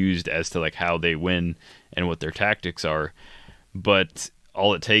confused as to like how they win and what their tactics are. But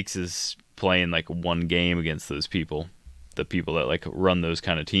all it takes is playing like one game against those people, the people that like run those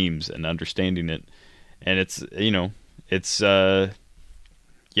kind of teams, and understanding it. And it's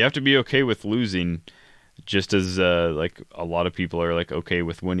you have to be okay with losing, just as like a lot of people are like okay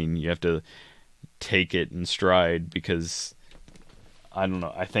with winning. You have to take it in stride, because I don't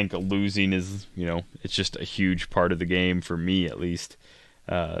know, I think losing is, it's just a huge part of the game for me, at least.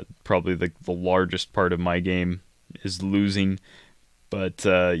 Probably the largest part of my game is losing. But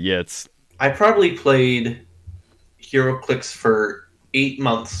I probably played Heroclix for 8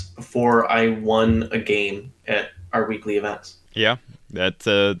 months before I won a game at our weekly events. Yeah,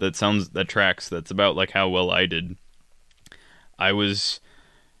 that tracks. That's about like how well I did.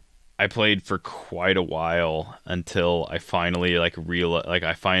 I played for quite a while until I finally like realized, like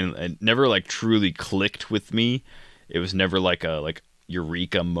it never like truly clicked with me. It was never like a like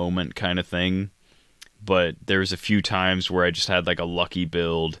eureka moment kind of thing. But there was a few times where I just had like a lucky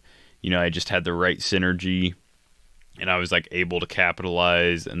build. I just had the right synergy, and I was like able to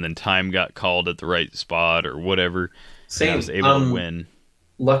capitalize, and then time got called at the right spot or whatever. Same. And I was able to win.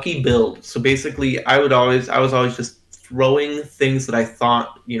 Lucky build. So basically, I was always just throwing things that I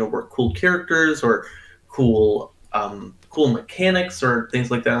thought were cool characters or cool mechanics or things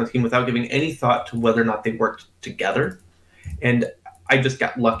like that on the team without giving any thought to whether or not they worked together. And I just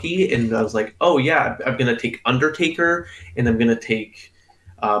got lucky, and I was like, oh yeah, I'm going to take Undertaker, and I'm going to take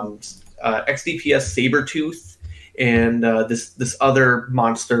XDPS Sabretooth, and this other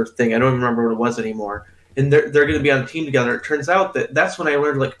monster thing. I don't even remember what it was anymore. And they're going to be on a team together. It turns out that's when I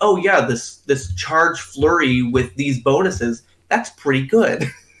learned, like, oh yeah, this charge flurry with these bonuses, that's pretty good.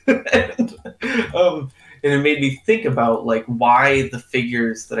 And it made me think about like why the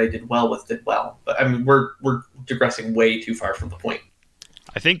figures that I did well with did well. But I mean, we're digressing way too far from the point.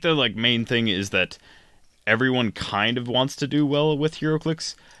 I think the like main thing is that everyone kind of wants to do well with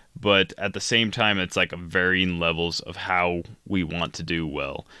Heroclix, but at the same time, it's like varying levels of how we want to do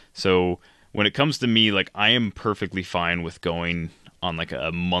well. So when it comes to me, like I am perfectly fine with going on like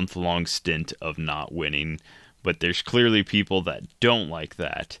a month-long stint of not winning, but there's clearly people that don't like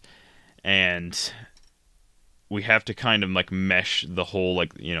that, and we have to kind of like mesh the whole,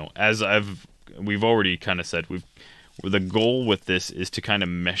 like, as we've already kind of said, the goal with this is to kind of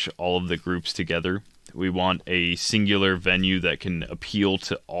mesh all of the groups together. We want a singular venue that can appeal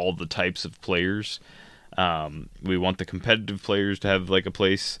to all the types of players. We want the competitive players to have like a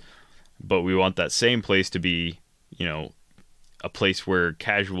place, but we want that same place to be, a place where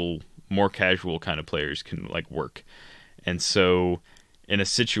more casual kind of players can like work. And so in a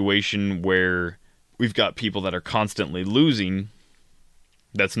situation where we've got people that are constantly losing,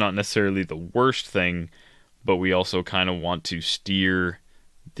 that's not necessarily the worst thing, but we also kind of want to steer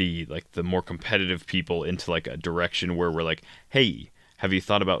the more competitive people into like a direction where we're like, hey, have you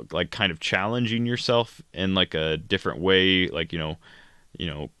thought about like kind of challenging yourself in like a different way, like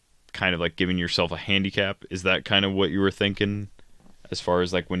kind of like giving yourself a handicap? Is that kind of what you were thinking as far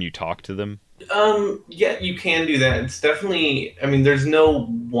as like when you talk to them? Yeah, you can do that. It's definitely, I mean, there's no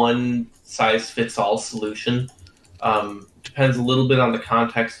one size fits all solution. Depends a little bit on the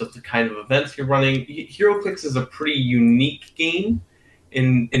context of the kind of events you're running. Heroclix is a pretty unique game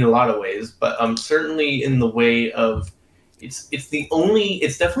in a lot of ways, but certainly in the way of it's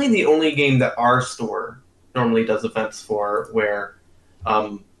definitely the only game that our store normally does events for where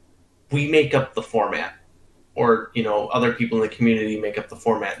we make up the format, or other people in the community make up the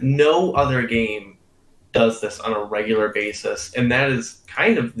format. No other game does this on a regular basis, and that is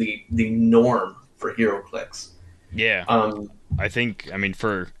kind of the norm for Heroclix. Yeah. I think,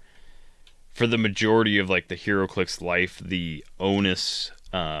 for the majority of like the Heroclix life, the onus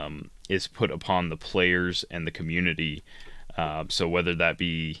is put upon the players and the community. So whether that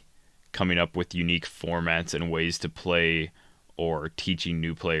be coming up with unique formats and ways to play, or teaching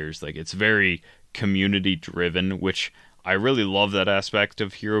new players, like it's very community driven, which I really love that aspect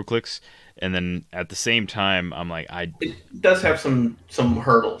of Heroclix. And then at the same time, I'm like, it does have some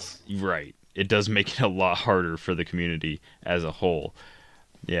hurdles. Right. It does make it a lot harder for the community as a whole.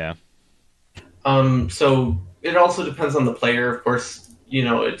 Yeah. So it also depends on the player, of course.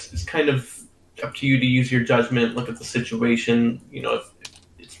 It's kind of up to you to use your judgment, look at the situation. If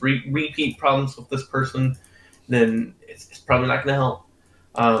it's repeat problems with this person, then it's probably not going to help.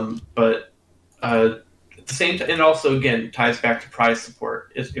 But at the same time, and also again ties back to prize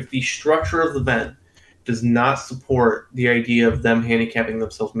support. If the structure of the event does not support the idea of them handicapping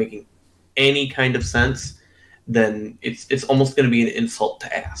themselves making any kind of sense, then it's almost going to be an insult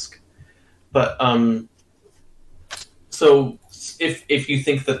to ask. But so if you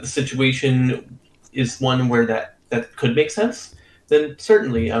think that the situation is one where that could make sense, then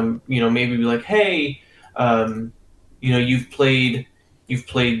certainly maybe be like, hey, you've played.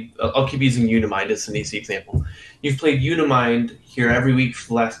 I'll keep using Unimind as an easy example. You've played Unimind here every week for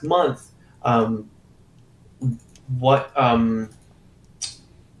the last month. What other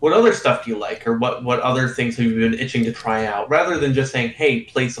stuff do you like, or what other things have you been itching to try out? Rather than just saying, hey,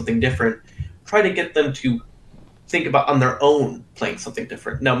 play something different, try to get them to think about on their own playing something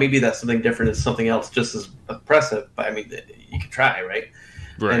different. Now, maybe that something different is something else just as impressive, but you can try, right?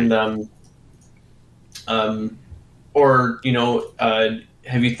 Right. And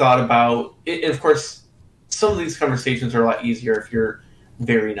have you thought about it? And of course, some of these conversations are a lot easier if you're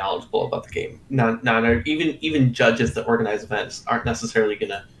very knowledgeable about the game. Not even judges that organize events aren't necessarily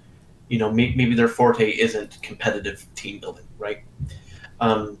gonna, maybe their forte isn't competitive team building, right?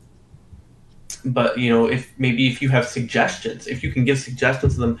 But if you have suggestions, if you can give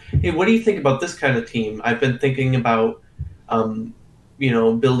suggestions to them, hey, what do you think about this kind of team? I've been thinking about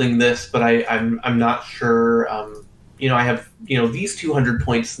building this, but I'm not sure. I have these 200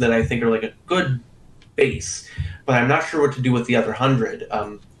 points that I think are like a good base, but I'm not sure what to do with the other 100.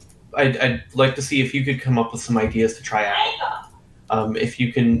 I'd like to see if you could come up with some ideas to try out. If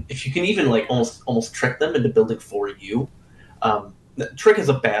you can even like almost trick them into building for you. Trick is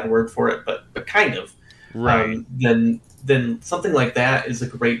a bad word for it, but kind of. Right. Then something like that is a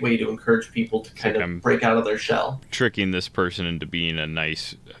great way to encourage people to kind of break out of their shell. Tricking this person into being a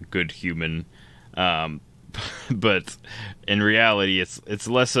nice, good human. But in reality, it's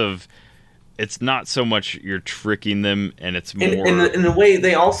less of, it's not so much you're tricking them, and it's more in a way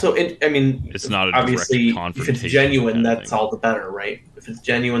they also. It's not a obviously direct confrontation. If it's genuine, kind of that's thing. all the better, right? If it's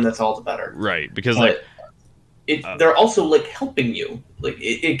genuine, that's all the better, right? Because but they're also like helping you, like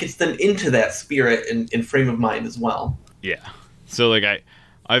it gets them into that spirit and frame of mind as well. Yeah. So like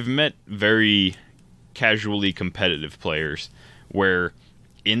I've met very casually competitive players where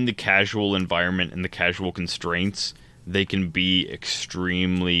in the casual environment and the casual constraints, they can be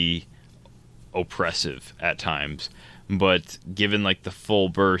extremely oppressive at times. But given like the full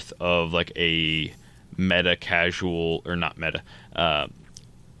birth of like a meta casual, or not meta,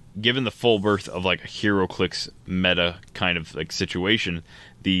 given the full birth of like a Heroclix meta kind of like situation,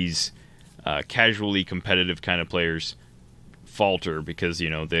 these casually competitive kind of players falter because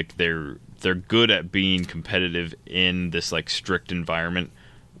they're good at being competitive in this like strict environment,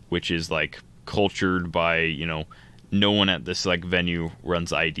 which is like cultured by no one at this like venue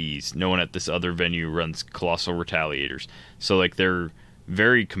runs IDs, no one at this other venue runs Colossal Retaliators, so like they're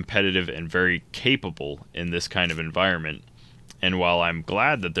very competitive and very capable in this kind of environment. And while I'm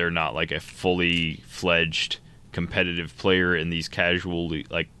glad that they're not like a fully fledged competitive player in these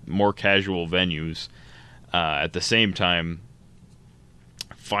more casual venues, at the same time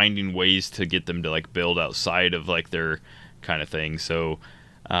finding ways to get them to like build outside of like their kind of thing. So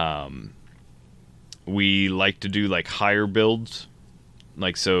we like to do like higher builds,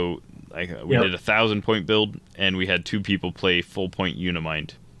 we did 1,000-point build, and we had 2 people play full point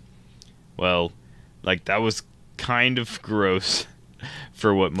Unimind. Well, like that was kind of gross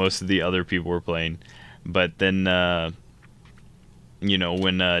for what most of the other people were playing. But then when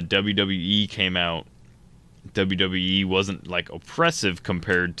WWE came out, WWE wasn't like oppressive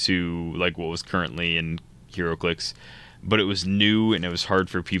compared to like what was currently in Heroclix, but it was new and it was hard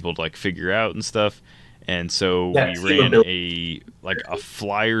for people to like figure out and stuff. And so Yeah, we ran ability. a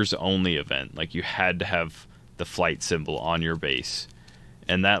flyers only event. Like, you had to have the flight symbol on your base.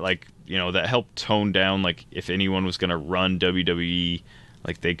 And that, like, you know, that helped tone down, like, if anyone was going to run WWE,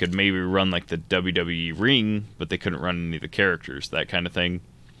 like, they could maybe run, like, the WWE ring, but they couldn't run any of the characters, that kind of thing.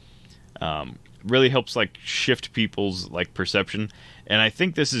 Really helps, like, shift people's, like, perception. And I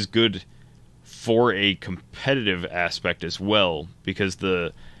think this is good for a competitive aspect as well, because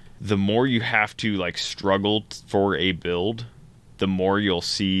the more you have to, like, struggle for a build, the more you'll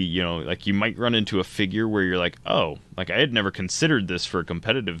see, you know, like, you might run into a figure where you're like, oh, like, I had never considered this for a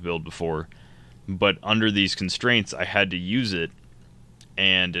competitive build before, but under these constraints, I had to use it,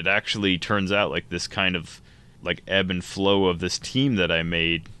 and it actually turns out, like, this kind of, like, ebb and flow of this team that I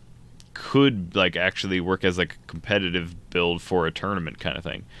made could, like, actually work as, like, a competitive build for a tournament kind of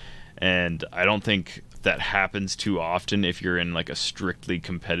thing. And I don't think that happens too often if you're in, like, a strictly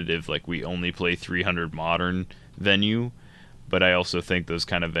competitive, like, we only play 300 modern venue. But I also think those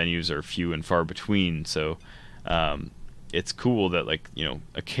kind of venues are few and far between. So it's cool that, like, you know,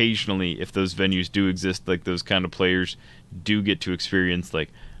 occasionally, if those venues do exist, like, those kind of players do get to experience,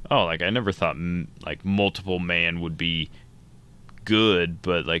 like, oh, like, I never thought like, multiple man would be good,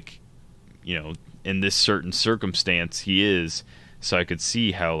 but, like, you know, in this certain circumstance he is, so I could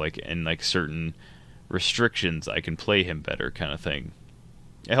see how, like, in, like, certain restrictions I can play him better kind of thing.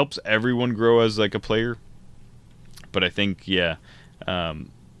 It helps everyone grow as, like, a player. But I think, yeah,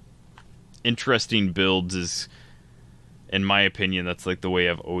 interesting builds is, in my opinion, that's, like, the way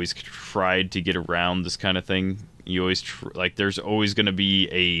I've always tried to get around this kind of thing. You always, like, there's always going to be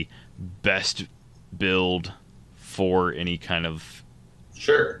a best build for any kind of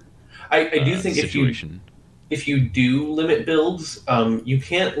Sure. I do think situation. If you do limit builds, you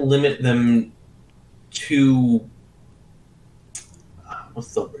can't limit them to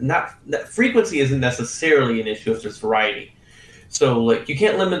that frequency isn't necessarily an issue if there's variety. So, like, you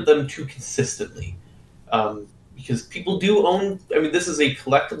can't limit them too consistently, because people do own. I mean, this is a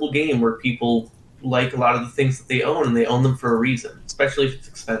collectible game where people like a lot of the things that they own, and they own them for a reason, especially if it's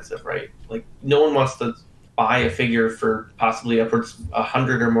expensive, right? Like, no one wants to buy a figure for possibly upwards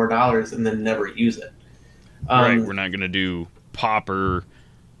 $100 or more and then never use it. Right, we're not going to do Popper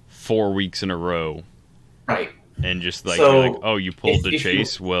 4 weeks in a row. Right. And just, like, so, you're like, oh, you pulled the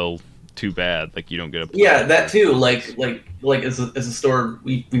chase? Well, too bad. Like, you don't get a... Yeah, that too. Like as a store,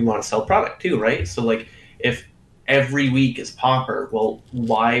 we want to sell product too, right? So, like, if every week is Popper, well,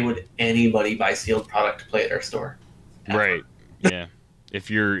 why would anybody buy sealed product to play at our store? Ever? Right, yeah. If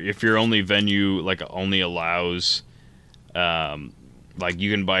your only venue, like, only allows, like,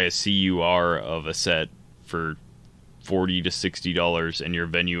 you can buy a CUR of a set for $40 to $60, and your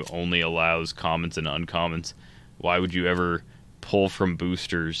venue only allows commons and uncommons, why would you ever pull from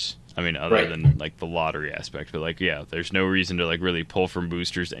boosters? I mean, other than, like, the lottery aspect, but, like, yeah, there's no reason to, like, really pull from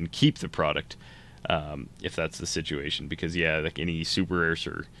boosters and keep the product, if that's the situation, because, yeah, like, any super rares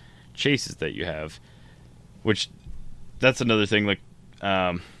or chases that you have, which, that's another thing, like,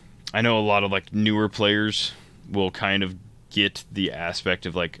 I know a lot of, like, newer players will kind of get the aspect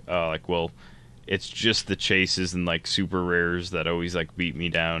of, like, well, it's just the chases and, like, super rares that always, like, beat me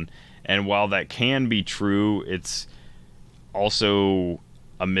down. And while that can be true, it's also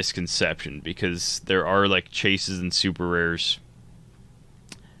a misconception, because there are, like, chases and super rares.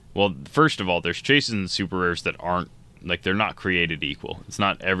 Well, first of all, there's chases and super rares that aren't, like, they're not created equal. It's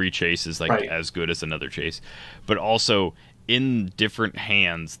not every chase is, like, as good as another chase. But also, in different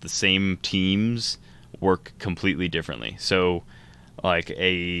hands, the same teams work completely differently. So, like,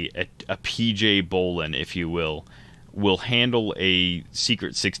 a PJ Bolin, if you will handle a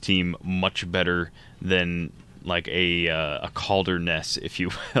Secret Six team much better than, like, a Kalder Ness, if you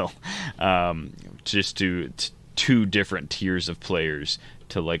will. Just to two different tiers of players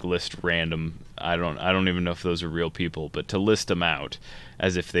to, like, list random. I don't even know if those are real people, but to list them out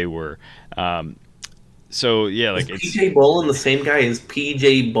as if they were. So, yeah, like, is PJ Bolin the same guy as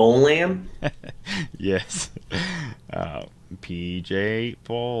PJ Bolan? Yes. PJ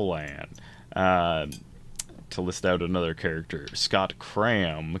Bolan. To list out another character, Scott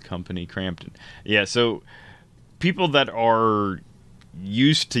Cram, Company Crampton. Yeah, so people that are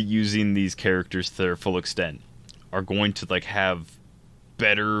used to using these characters to their full extent are going to, like, have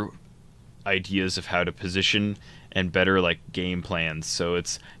better ideas of how to position and better, like, game plans. So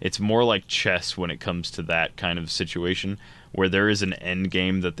it's more like chess when it comes to that kind of situation, where there is an end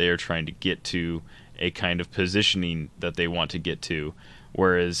game that they are trying to get to, a kind of positioning that they want to get to.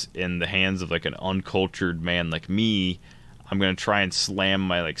 Whereas in the hands of, like, an uncultured man like me, I'm going to try and slam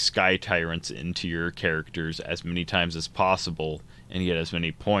my, like, Sky Tyrants into your characters as many times as possible and get as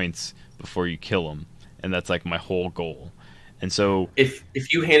many points before you kill them. and that's like my whole goal. And so if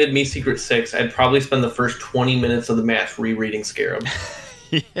you handed me Secret Six, I'd probably spend the first 20 minutes of the match rereading Scarab.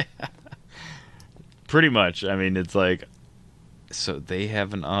 yeah, pretty much. I mean, it's like, so they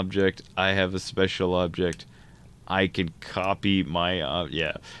have an object, I have a special object, I can copy my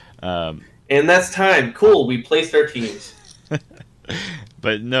and that's time. Cool, we placed our teams.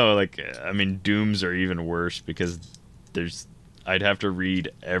 But no, like, I mean, Dooms are even worse because I'd have to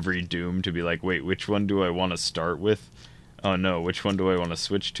read every Doom to be like, wait, which one do I want to start with? Oh no, which one do I want to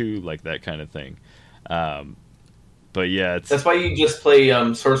switch to? Like that kind of thing. But yeah, that's why you just play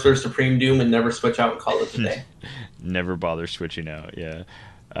Sorcerer Supreme Doom and never switch out and call it a day. Never bother switching out.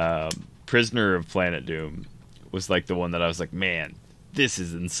 Yeah, Prisoner of Planet Doom was like the one that I was like, man, this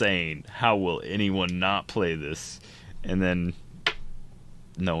is insane. How will anyone not play this? And then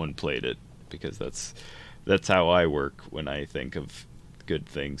no one played it because that's how I work when I think of good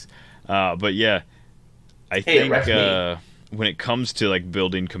things. But yeah, I think when it comes to like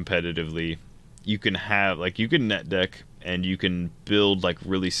building competitively, you can net deck and you can build like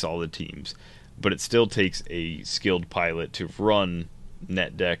really solid teams, but it still takes a skilled pilot to run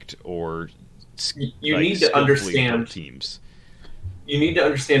net decked or you need to understand teams. You need to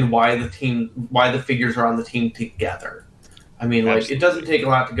understand why the figures are on the team together. I mean, like, Absolutely. It doesn't take a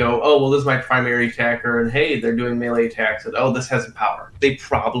lot to go, oh, well, this is my primary attacker, and hey, they're doing melee attacks, and oh, this has power. They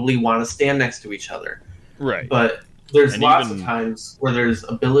probably want to stand next to each other. Right. But there's lots of times where there's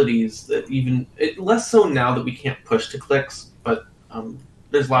abilities that less so now that we can't push to clicks, but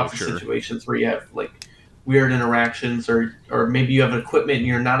there's lots of situations where you have, like, weird interactions, or maybe you have an equipment and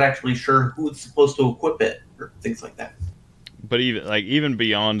you're not actually sure who's supposed to equip it, or things like that. But even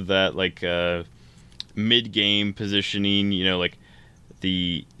beyond that, like, mid-game positioning, you know, like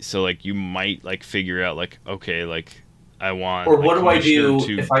you might like figure out like, okay, like I want, or what do I do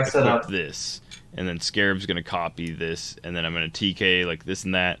if I set up this, and then Scarab's gonna copy this, and then I'm gonna TK like this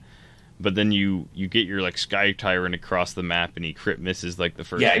and that, but then you get your like Sky Tyrant across the map and he crit misses like the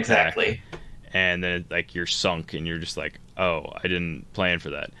first attack, exactly, and then like you're sunk and you're just like, oh, I didn't plan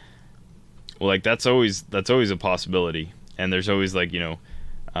for that. Well, like that's always a possibility, and there's always like, you know,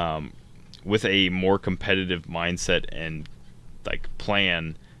 with a more competitive mindset and like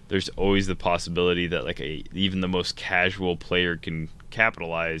plan, there's always the possibility that like even the most casual player can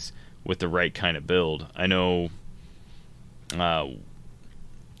capitalize with the right kind of build. I know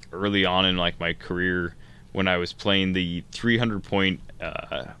early on in like my career, when I was playing the 300 point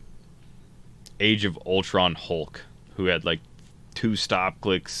Age of Ultron Hulk, who had like 2 stop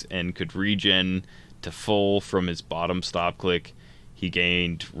clicks and could regen to full from his bottom stop click. He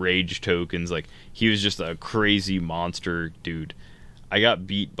gained rage tokens. Like, he was just a crazy monster dude. I got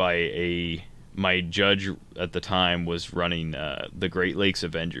beat by my judge at the time was running the Great Lakes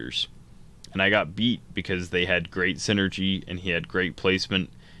Avengers. And I got beat because they had great synergy and he had great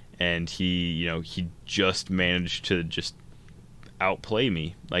placement, and he just managed to just outplay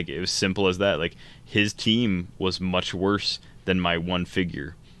me. Like, it was simple as that. Like, his team was much worse than my one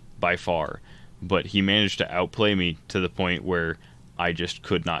figure by far, but he managed to outplay me to the point where I just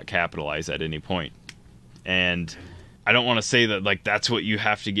could not capitalize at any point. And I don't want to say that like that's what you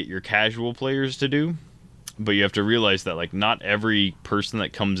have to get your casual players to do, but you have to realize that like not every person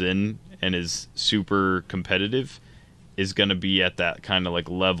that comes in and is super competitive is going to be at that kind of like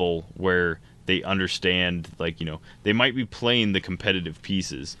level where they understand, like, you know, they might be playing the competitive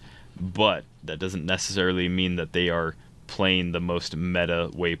pieces, but that doesn't necessarily mean that they are playing the most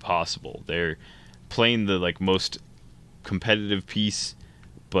meta way possible. They're playing the like most competitive piece,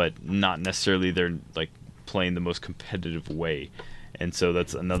 but not necessarily they're like playing the most competitive way. And so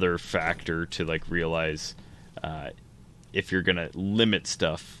that's another factor to like realize, if you're gonna limit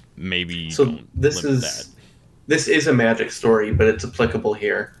stuff, maybe this is a Magic story, but it's applicable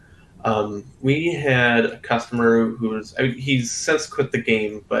here. We had a customer he's since quit the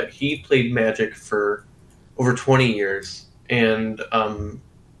game, but he played Magic for over 20 years, and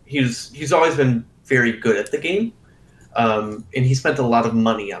he's always been very good at the game. And he spent a lot of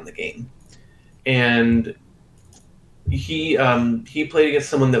money on the game, and he played against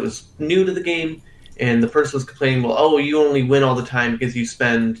someone that was new to the game, and the person was complaining, well, oh, you only win all the time because you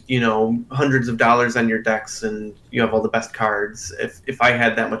spend, you know, hundreds of dollars on your decks and you have all the best cards. If I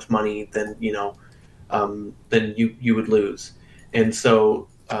had that much money, then, you know, then you would lose. And so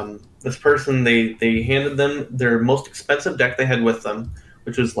this person, they handed them their most expensive deck they had with them,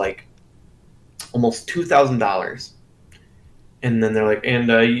 which was like almost $2,000. And then they're like, and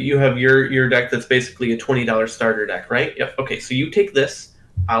you have your deck that's basically a $20 starter deck, right? Yep. Okay, so you take this,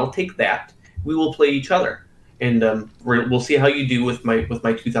 I'll take that. We will play each other. and we'll see how you do with my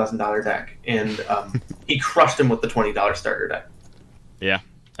 $2,000 deck. And he crushed him with the $20 starter deck. Yeah,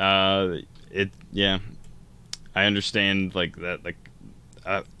 I understand like that, like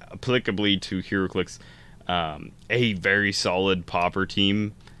applicably to Heroclix, a very solid Pauper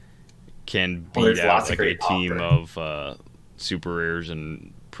team can beat out like a team of super rares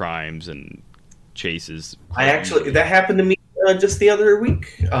and primes and chases. That happened to me just the other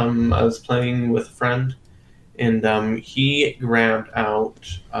week. I was playing with a friend, and he grabbed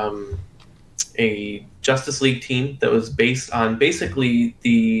out a Justice League team that was based on basically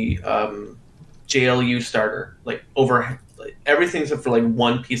the JLU starter. Like everything except for like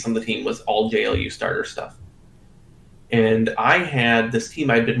one piece on the team was all JLU starter stuff. And I had this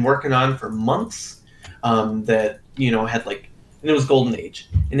team I'd been working on for months that, had like, and it was Golden Age,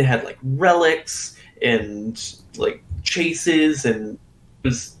 and it had like relics and like chases, and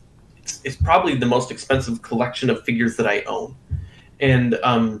it's probably the most expensive collection of figures that I own. And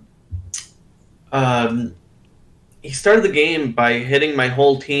he started the game by hitting my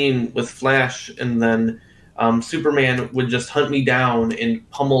whole team with Flash, and then Superman would just hunt me down and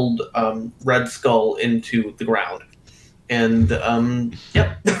pummeled Red Skull into the ground. And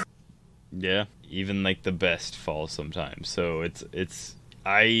yep. Yeah, even like the best fall sometimes. So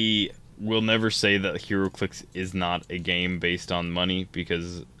I will never say that Heroclix is not a game based on money,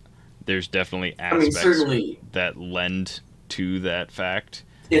 because there's definitely aspects that lend to that fact.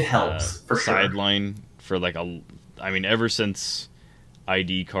 It helps for sure. Sideline for like ever since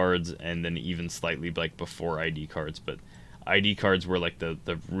ID cards, and then even slightly like before ID cards, but ID cards were like the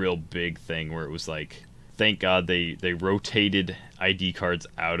real big thing where it was like, thank God they rotated ID cards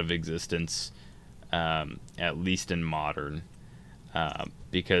out of existence, at least in Modern,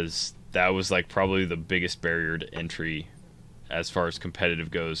 because that was like probably the biggest barrier to entry as far as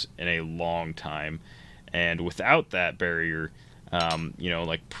competitive goes in a long time. And without that barrier,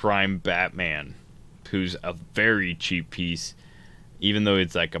 like Prime Batman, who's a very cheap piece, even though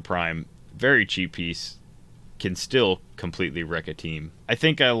it's like a Prime, very cheap piece, can still completely wreck a team. I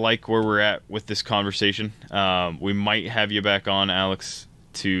think I like where we're at with this conversation. We might have you back on, Alex,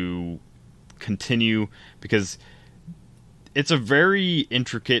 to continue, because it's a very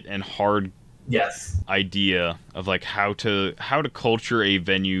intricate and hard idea of like how to culture a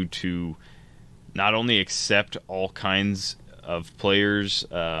venue to not only accept all kinds of players,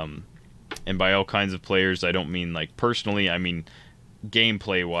 and by all kinds of players I don't mean like personally, I mean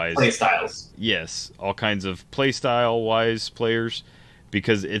gameplay wise, play styles. Yes, all kinds of play style wise players,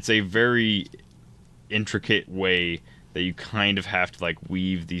 because it's a very intricate way that you kind of have to like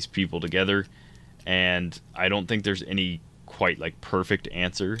weave these people together, and I don't think there's any quite like perfect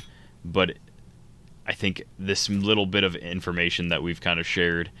answer, but I think this little bit of information that we've kind of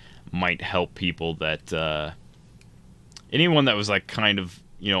shared might help people, that anyone that was like kind of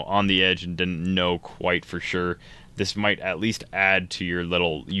on the edge and didn't know quite for sure, this might at least add to your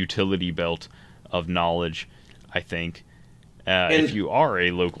little utility belt of knowledge, I think. If you are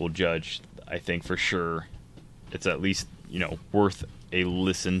a local judge, I think for sure it's at least, worth a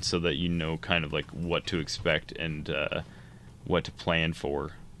listen, so that you know kind of like what to expect and what to plan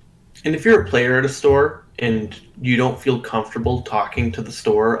for. And if you're a player at a store and you don't feel comfortable talking to the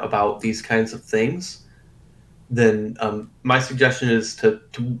store about these kinds of things, then my suggestion is to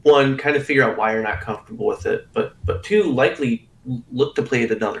one, kind of figure out why you're not comfortable with it, but two, likely look to play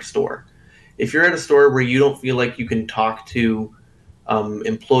at another store. If you're at a store where you don't feel like you can talk to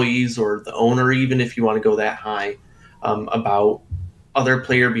employees or the owner, even if you want to go that high, about other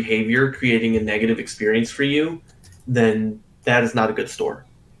player behavior creating a negative experience for you, then that is not a good store.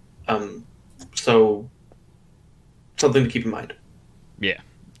 So something to keep in mind. Yeah.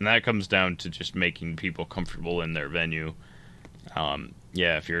 And that comes down to just making people comfortable in their venue.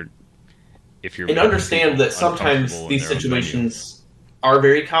 If you're and understand that sometimes these situations are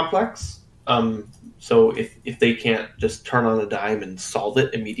very complex. So if they can't just turn on a dime and solve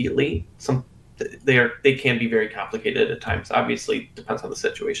it immediately, they can be very complicated at times. Obviously, depends on the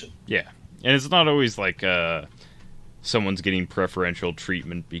situation. Yeah, and it's not always like someone's getting preferential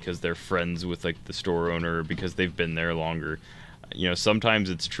treatment because they're friends with like the store owner, or because they've been there longer. Sometimes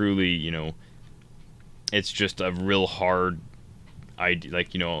it's truly, it's just a real hard idea.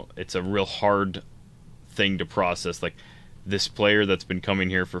 Like, it's a real hard thing to process. Like, this player that's been coming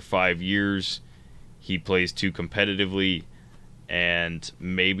here for 5 years, he plays too competitively, and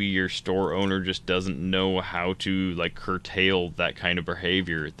maybe your store owner just doesn't know how to like curtail that kind of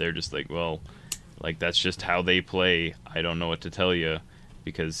behavior. They're just like, well, like, that's just how they play. I don't know what to tell you,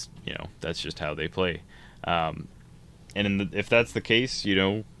 because that's just how they play. And if that's the case,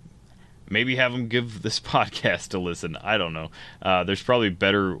 maybe have them give this podcast a listen. I don't know. There's probably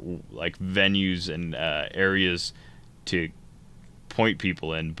better like venues and areas to point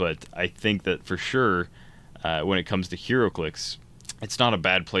people in, but I think that for sure when it comes to Heroclix, it's not a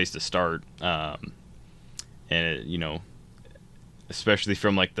bad place to start. And it, you know, especially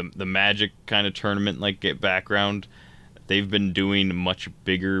from like the Magic kind of tournament like background, they've been doing much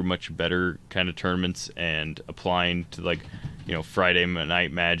bigger, much better kind of tournaments and applying to like, you know, Friday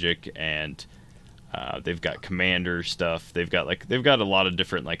Night Magic, and they've got Commander stuff. They've got a lot of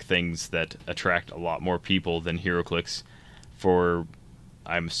different like things that attract a lot more people than Heroclix for,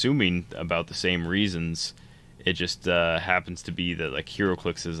 I'm assuming, about the same reasons. It just happens to be that like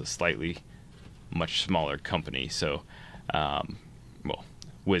Heroclix is a slightly much smaller company. So, well,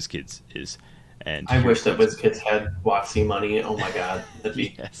 WizKids is. And I wish that WizKids had WotC money. Oh my god, that'd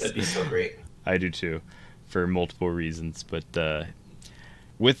be Yes. that'd be so great. I do too, for multiple reasons. But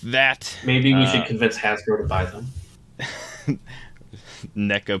with that, Maybe we should convince Hasbro to buy them.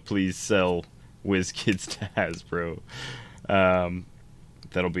 NECA, please sell WizKids to Hasbro.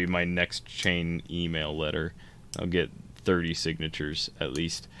 That'll be my next chain email letter. I'll get 30 signatures at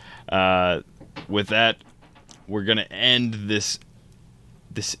least. With that, we're gonna end this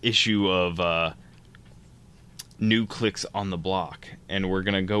issue of New Clicks on the Block, and we're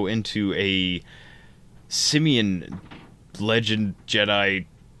gonna go into a Simeon Legend Jedi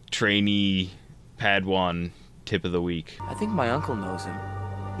trainee Padawan tip of the week. I think my uncle knows him.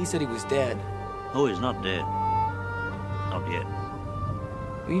 He said he was dead. Oh, he's not dead. Not yet.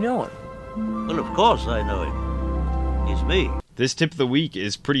 You know him? Well, of course I know him. He's me. This tip of the week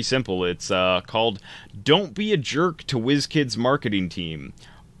is pretty simple. It's called Don't Be a Jerk to WizKids Marketing Team.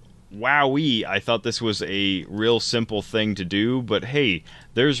 Wowee, I thought this was a real simple thing to do, but hey,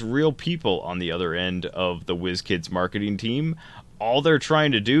 there's real people on the other end of the WizKids Marketing Team. All they're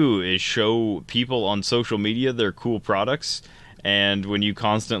trying to do is show people on social media their cool products, and when you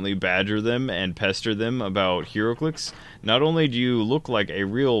constantly badger them and pester them about Heroclix, not only do you look like a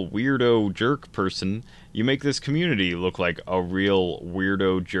real weirdo jerk person, you make this community look like a real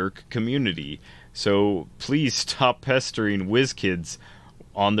weirdo jerk community. So please stop pestering WizKids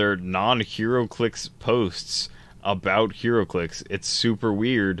on their non-Heroclix posts about Heroclix. It's super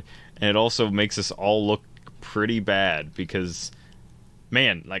weird, and it also makes us all look pretty bad because,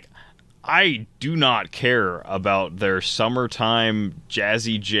 man, like, I do not care about their summertime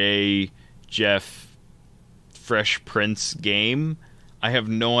Jazzy J, Jeff, Fresh Prince game. I have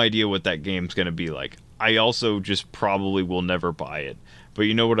no idea what that game's going to be like. I also just probably will never buy it. But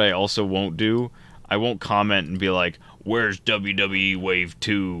you know what I also won't do? I won't comment and be like, where's WWE Wave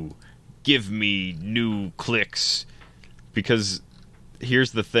 2? Give me new clicks. Because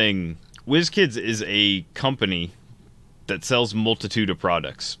here's the thing. WizKids is a company that sells multitude of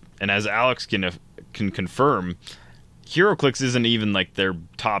products. And as Alex can confirm, Heroclix isn't even like their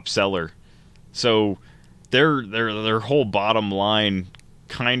top seller. So their whole bottom line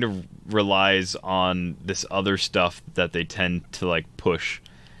kind of relies on this other stuff that they tend to like push.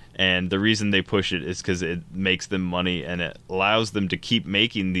 And the reason they push it is because it makes them money, and it allows them to keep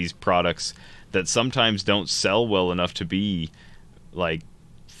making these products that sometimes don't sell well enough to be like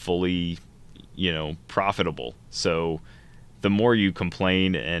fully, you know, profitable. So the more you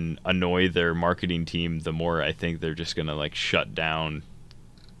complain and annoy their marketing team, the more I think they're just gonna like shut down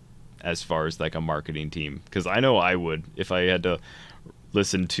as far as like a marketing team. Because I know I would if I had to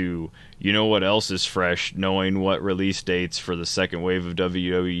listen to, you know what else is fresh, knowing what release dates for the second wave of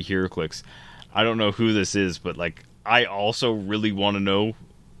WWE Heroclix. I don't know who this is, but like I also really want to know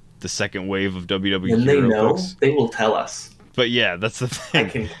the second wave of WWE Heroclix. When they know, they will tell us. But yeah, that's the thing. I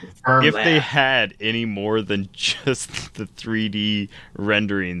can confirm if that. they had any more than just the 3D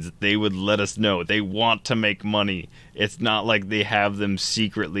renderings, they would let us know. They want to make money. It's not like they have them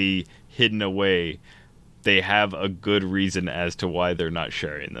secretly hidden away. They have a good reason as to why they're not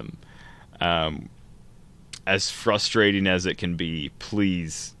sharing them. As frustrating as it can be,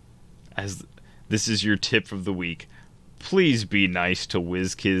 please, as this is your tip of the week, please be nice to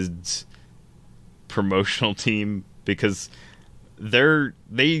WizKids promotional team, because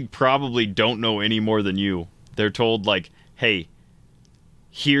they probably don't know any more than you. They're told like, hey,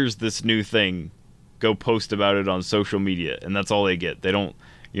 here's this new thing, go post about it on social media, and that's all they get. They don't,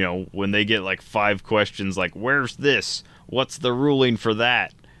 you know, when they get like 5 questions like, where's this? What's the ruling for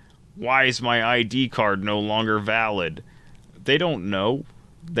that? Why is my ID card no longer valid? They don't know.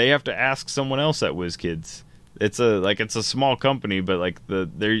 They have to ask someone else at WizKids. It's a small company, but like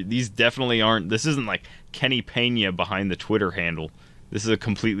these definitely aren't. This isn't like Kenny Pena behind the Twitter handle. This is a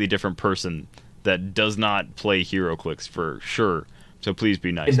completely different person that does not play Heroclix for sure, So please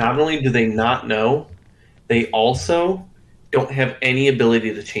be nice. And not only do they not know, they also don't have any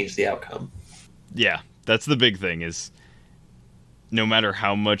ability to change the outcome. Yeah, that's the big thing is no matter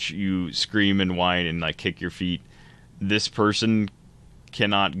how much you scream and whine and like kick your feet, this person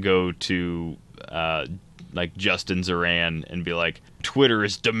cannot go to like Justin Zoran and be like, Twitter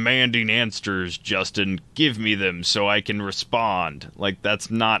is demanding answers, Justin, give me them so I can respond. Like,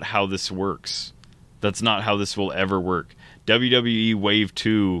 that's not how this works. That's not how this will ever work. WWE Wave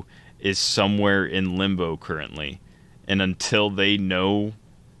 2 is somewhere in limbo currently. And until they know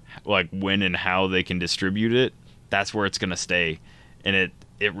like when and how they can distribute it, that's where it's going to stay. And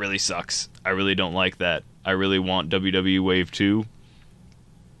it really sucks. I really don't like that. I really want WWE Wave 2.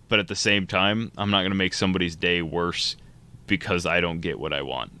 But at the same time, I'm not going to make somebody's day worse because I don't get what I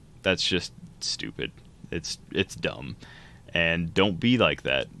want. That's just stupid. It's dumb. And don't be like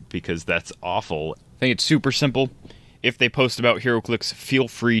that because that's awful. I think it's super simple. If they post about Heroclix, feel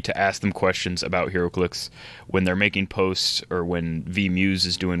free to ask them questions about Heroclix when they're making posts or when VMuse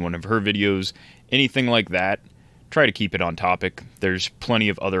is doing one of her videos. Anything like that, try to keep it on topic. There's plenty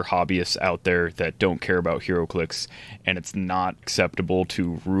of other hobbyists out there that don't care about Heroclix, and it's not acceptable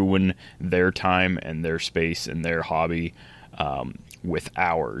to ruin their time and their space and their hobby with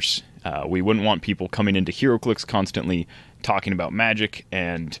ours. We wouldn't want people coming into Heroclix constantly talking about Magic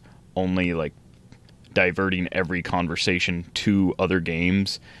and only like diverting every conversation to other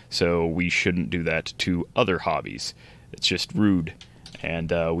games, so we shouldn't do that to other hobbies. It's just rude,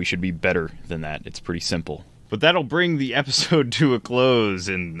 and we should be better than that. It's pretty simple. But that'll bring the episode to a close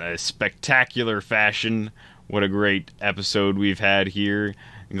in a spectacular fashion. What a great episode we've had here.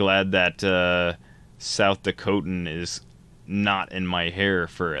 I'm glad that South Dakotan is not in my hair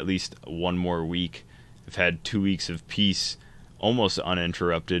for at least one more week. I've had 2 weeks of peace, almost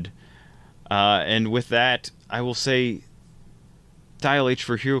uninterrupted. And with that, I will say Dial H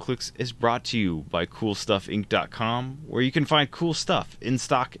for Heroclix is brought to you by CoolStuffInc.com, where you can find cool stuff in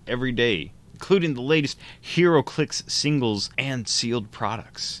stock every day, including the latest Heroclix singles and sealed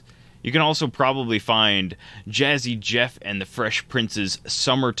products. You can also probably find Jazzy Jeff and the Fresh Prince's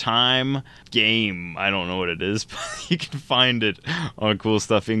Summertime game. I don't know what it is, but you can find it on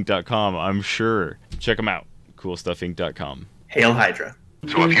CoolStuffInc.com, I'm sure. Check them out, CoolStuffInc.com. Hail Hydra.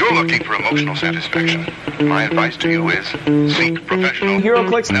 So if you're looking for emotional satisfaction, my advice to you is seek professional...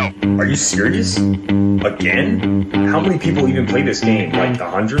 Heroclix? No. Are you serious? Again? How many people even play this game? Like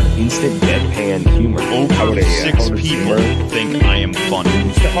 100? Instant deadpan humor. Over 6 people think I am funny.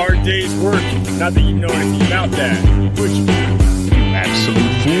 It's the hard day's work. Not that you know anything about that. Which, You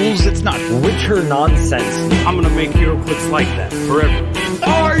absolute fools, it's not Witcher nonsense. I'm gonna make Heroclix like that forever.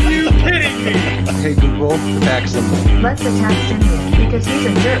 Are you kidding me? Hey Google, attack someone. Let's attack Simeon because he's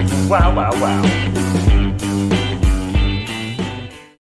a jerk. Wow, wow, wow.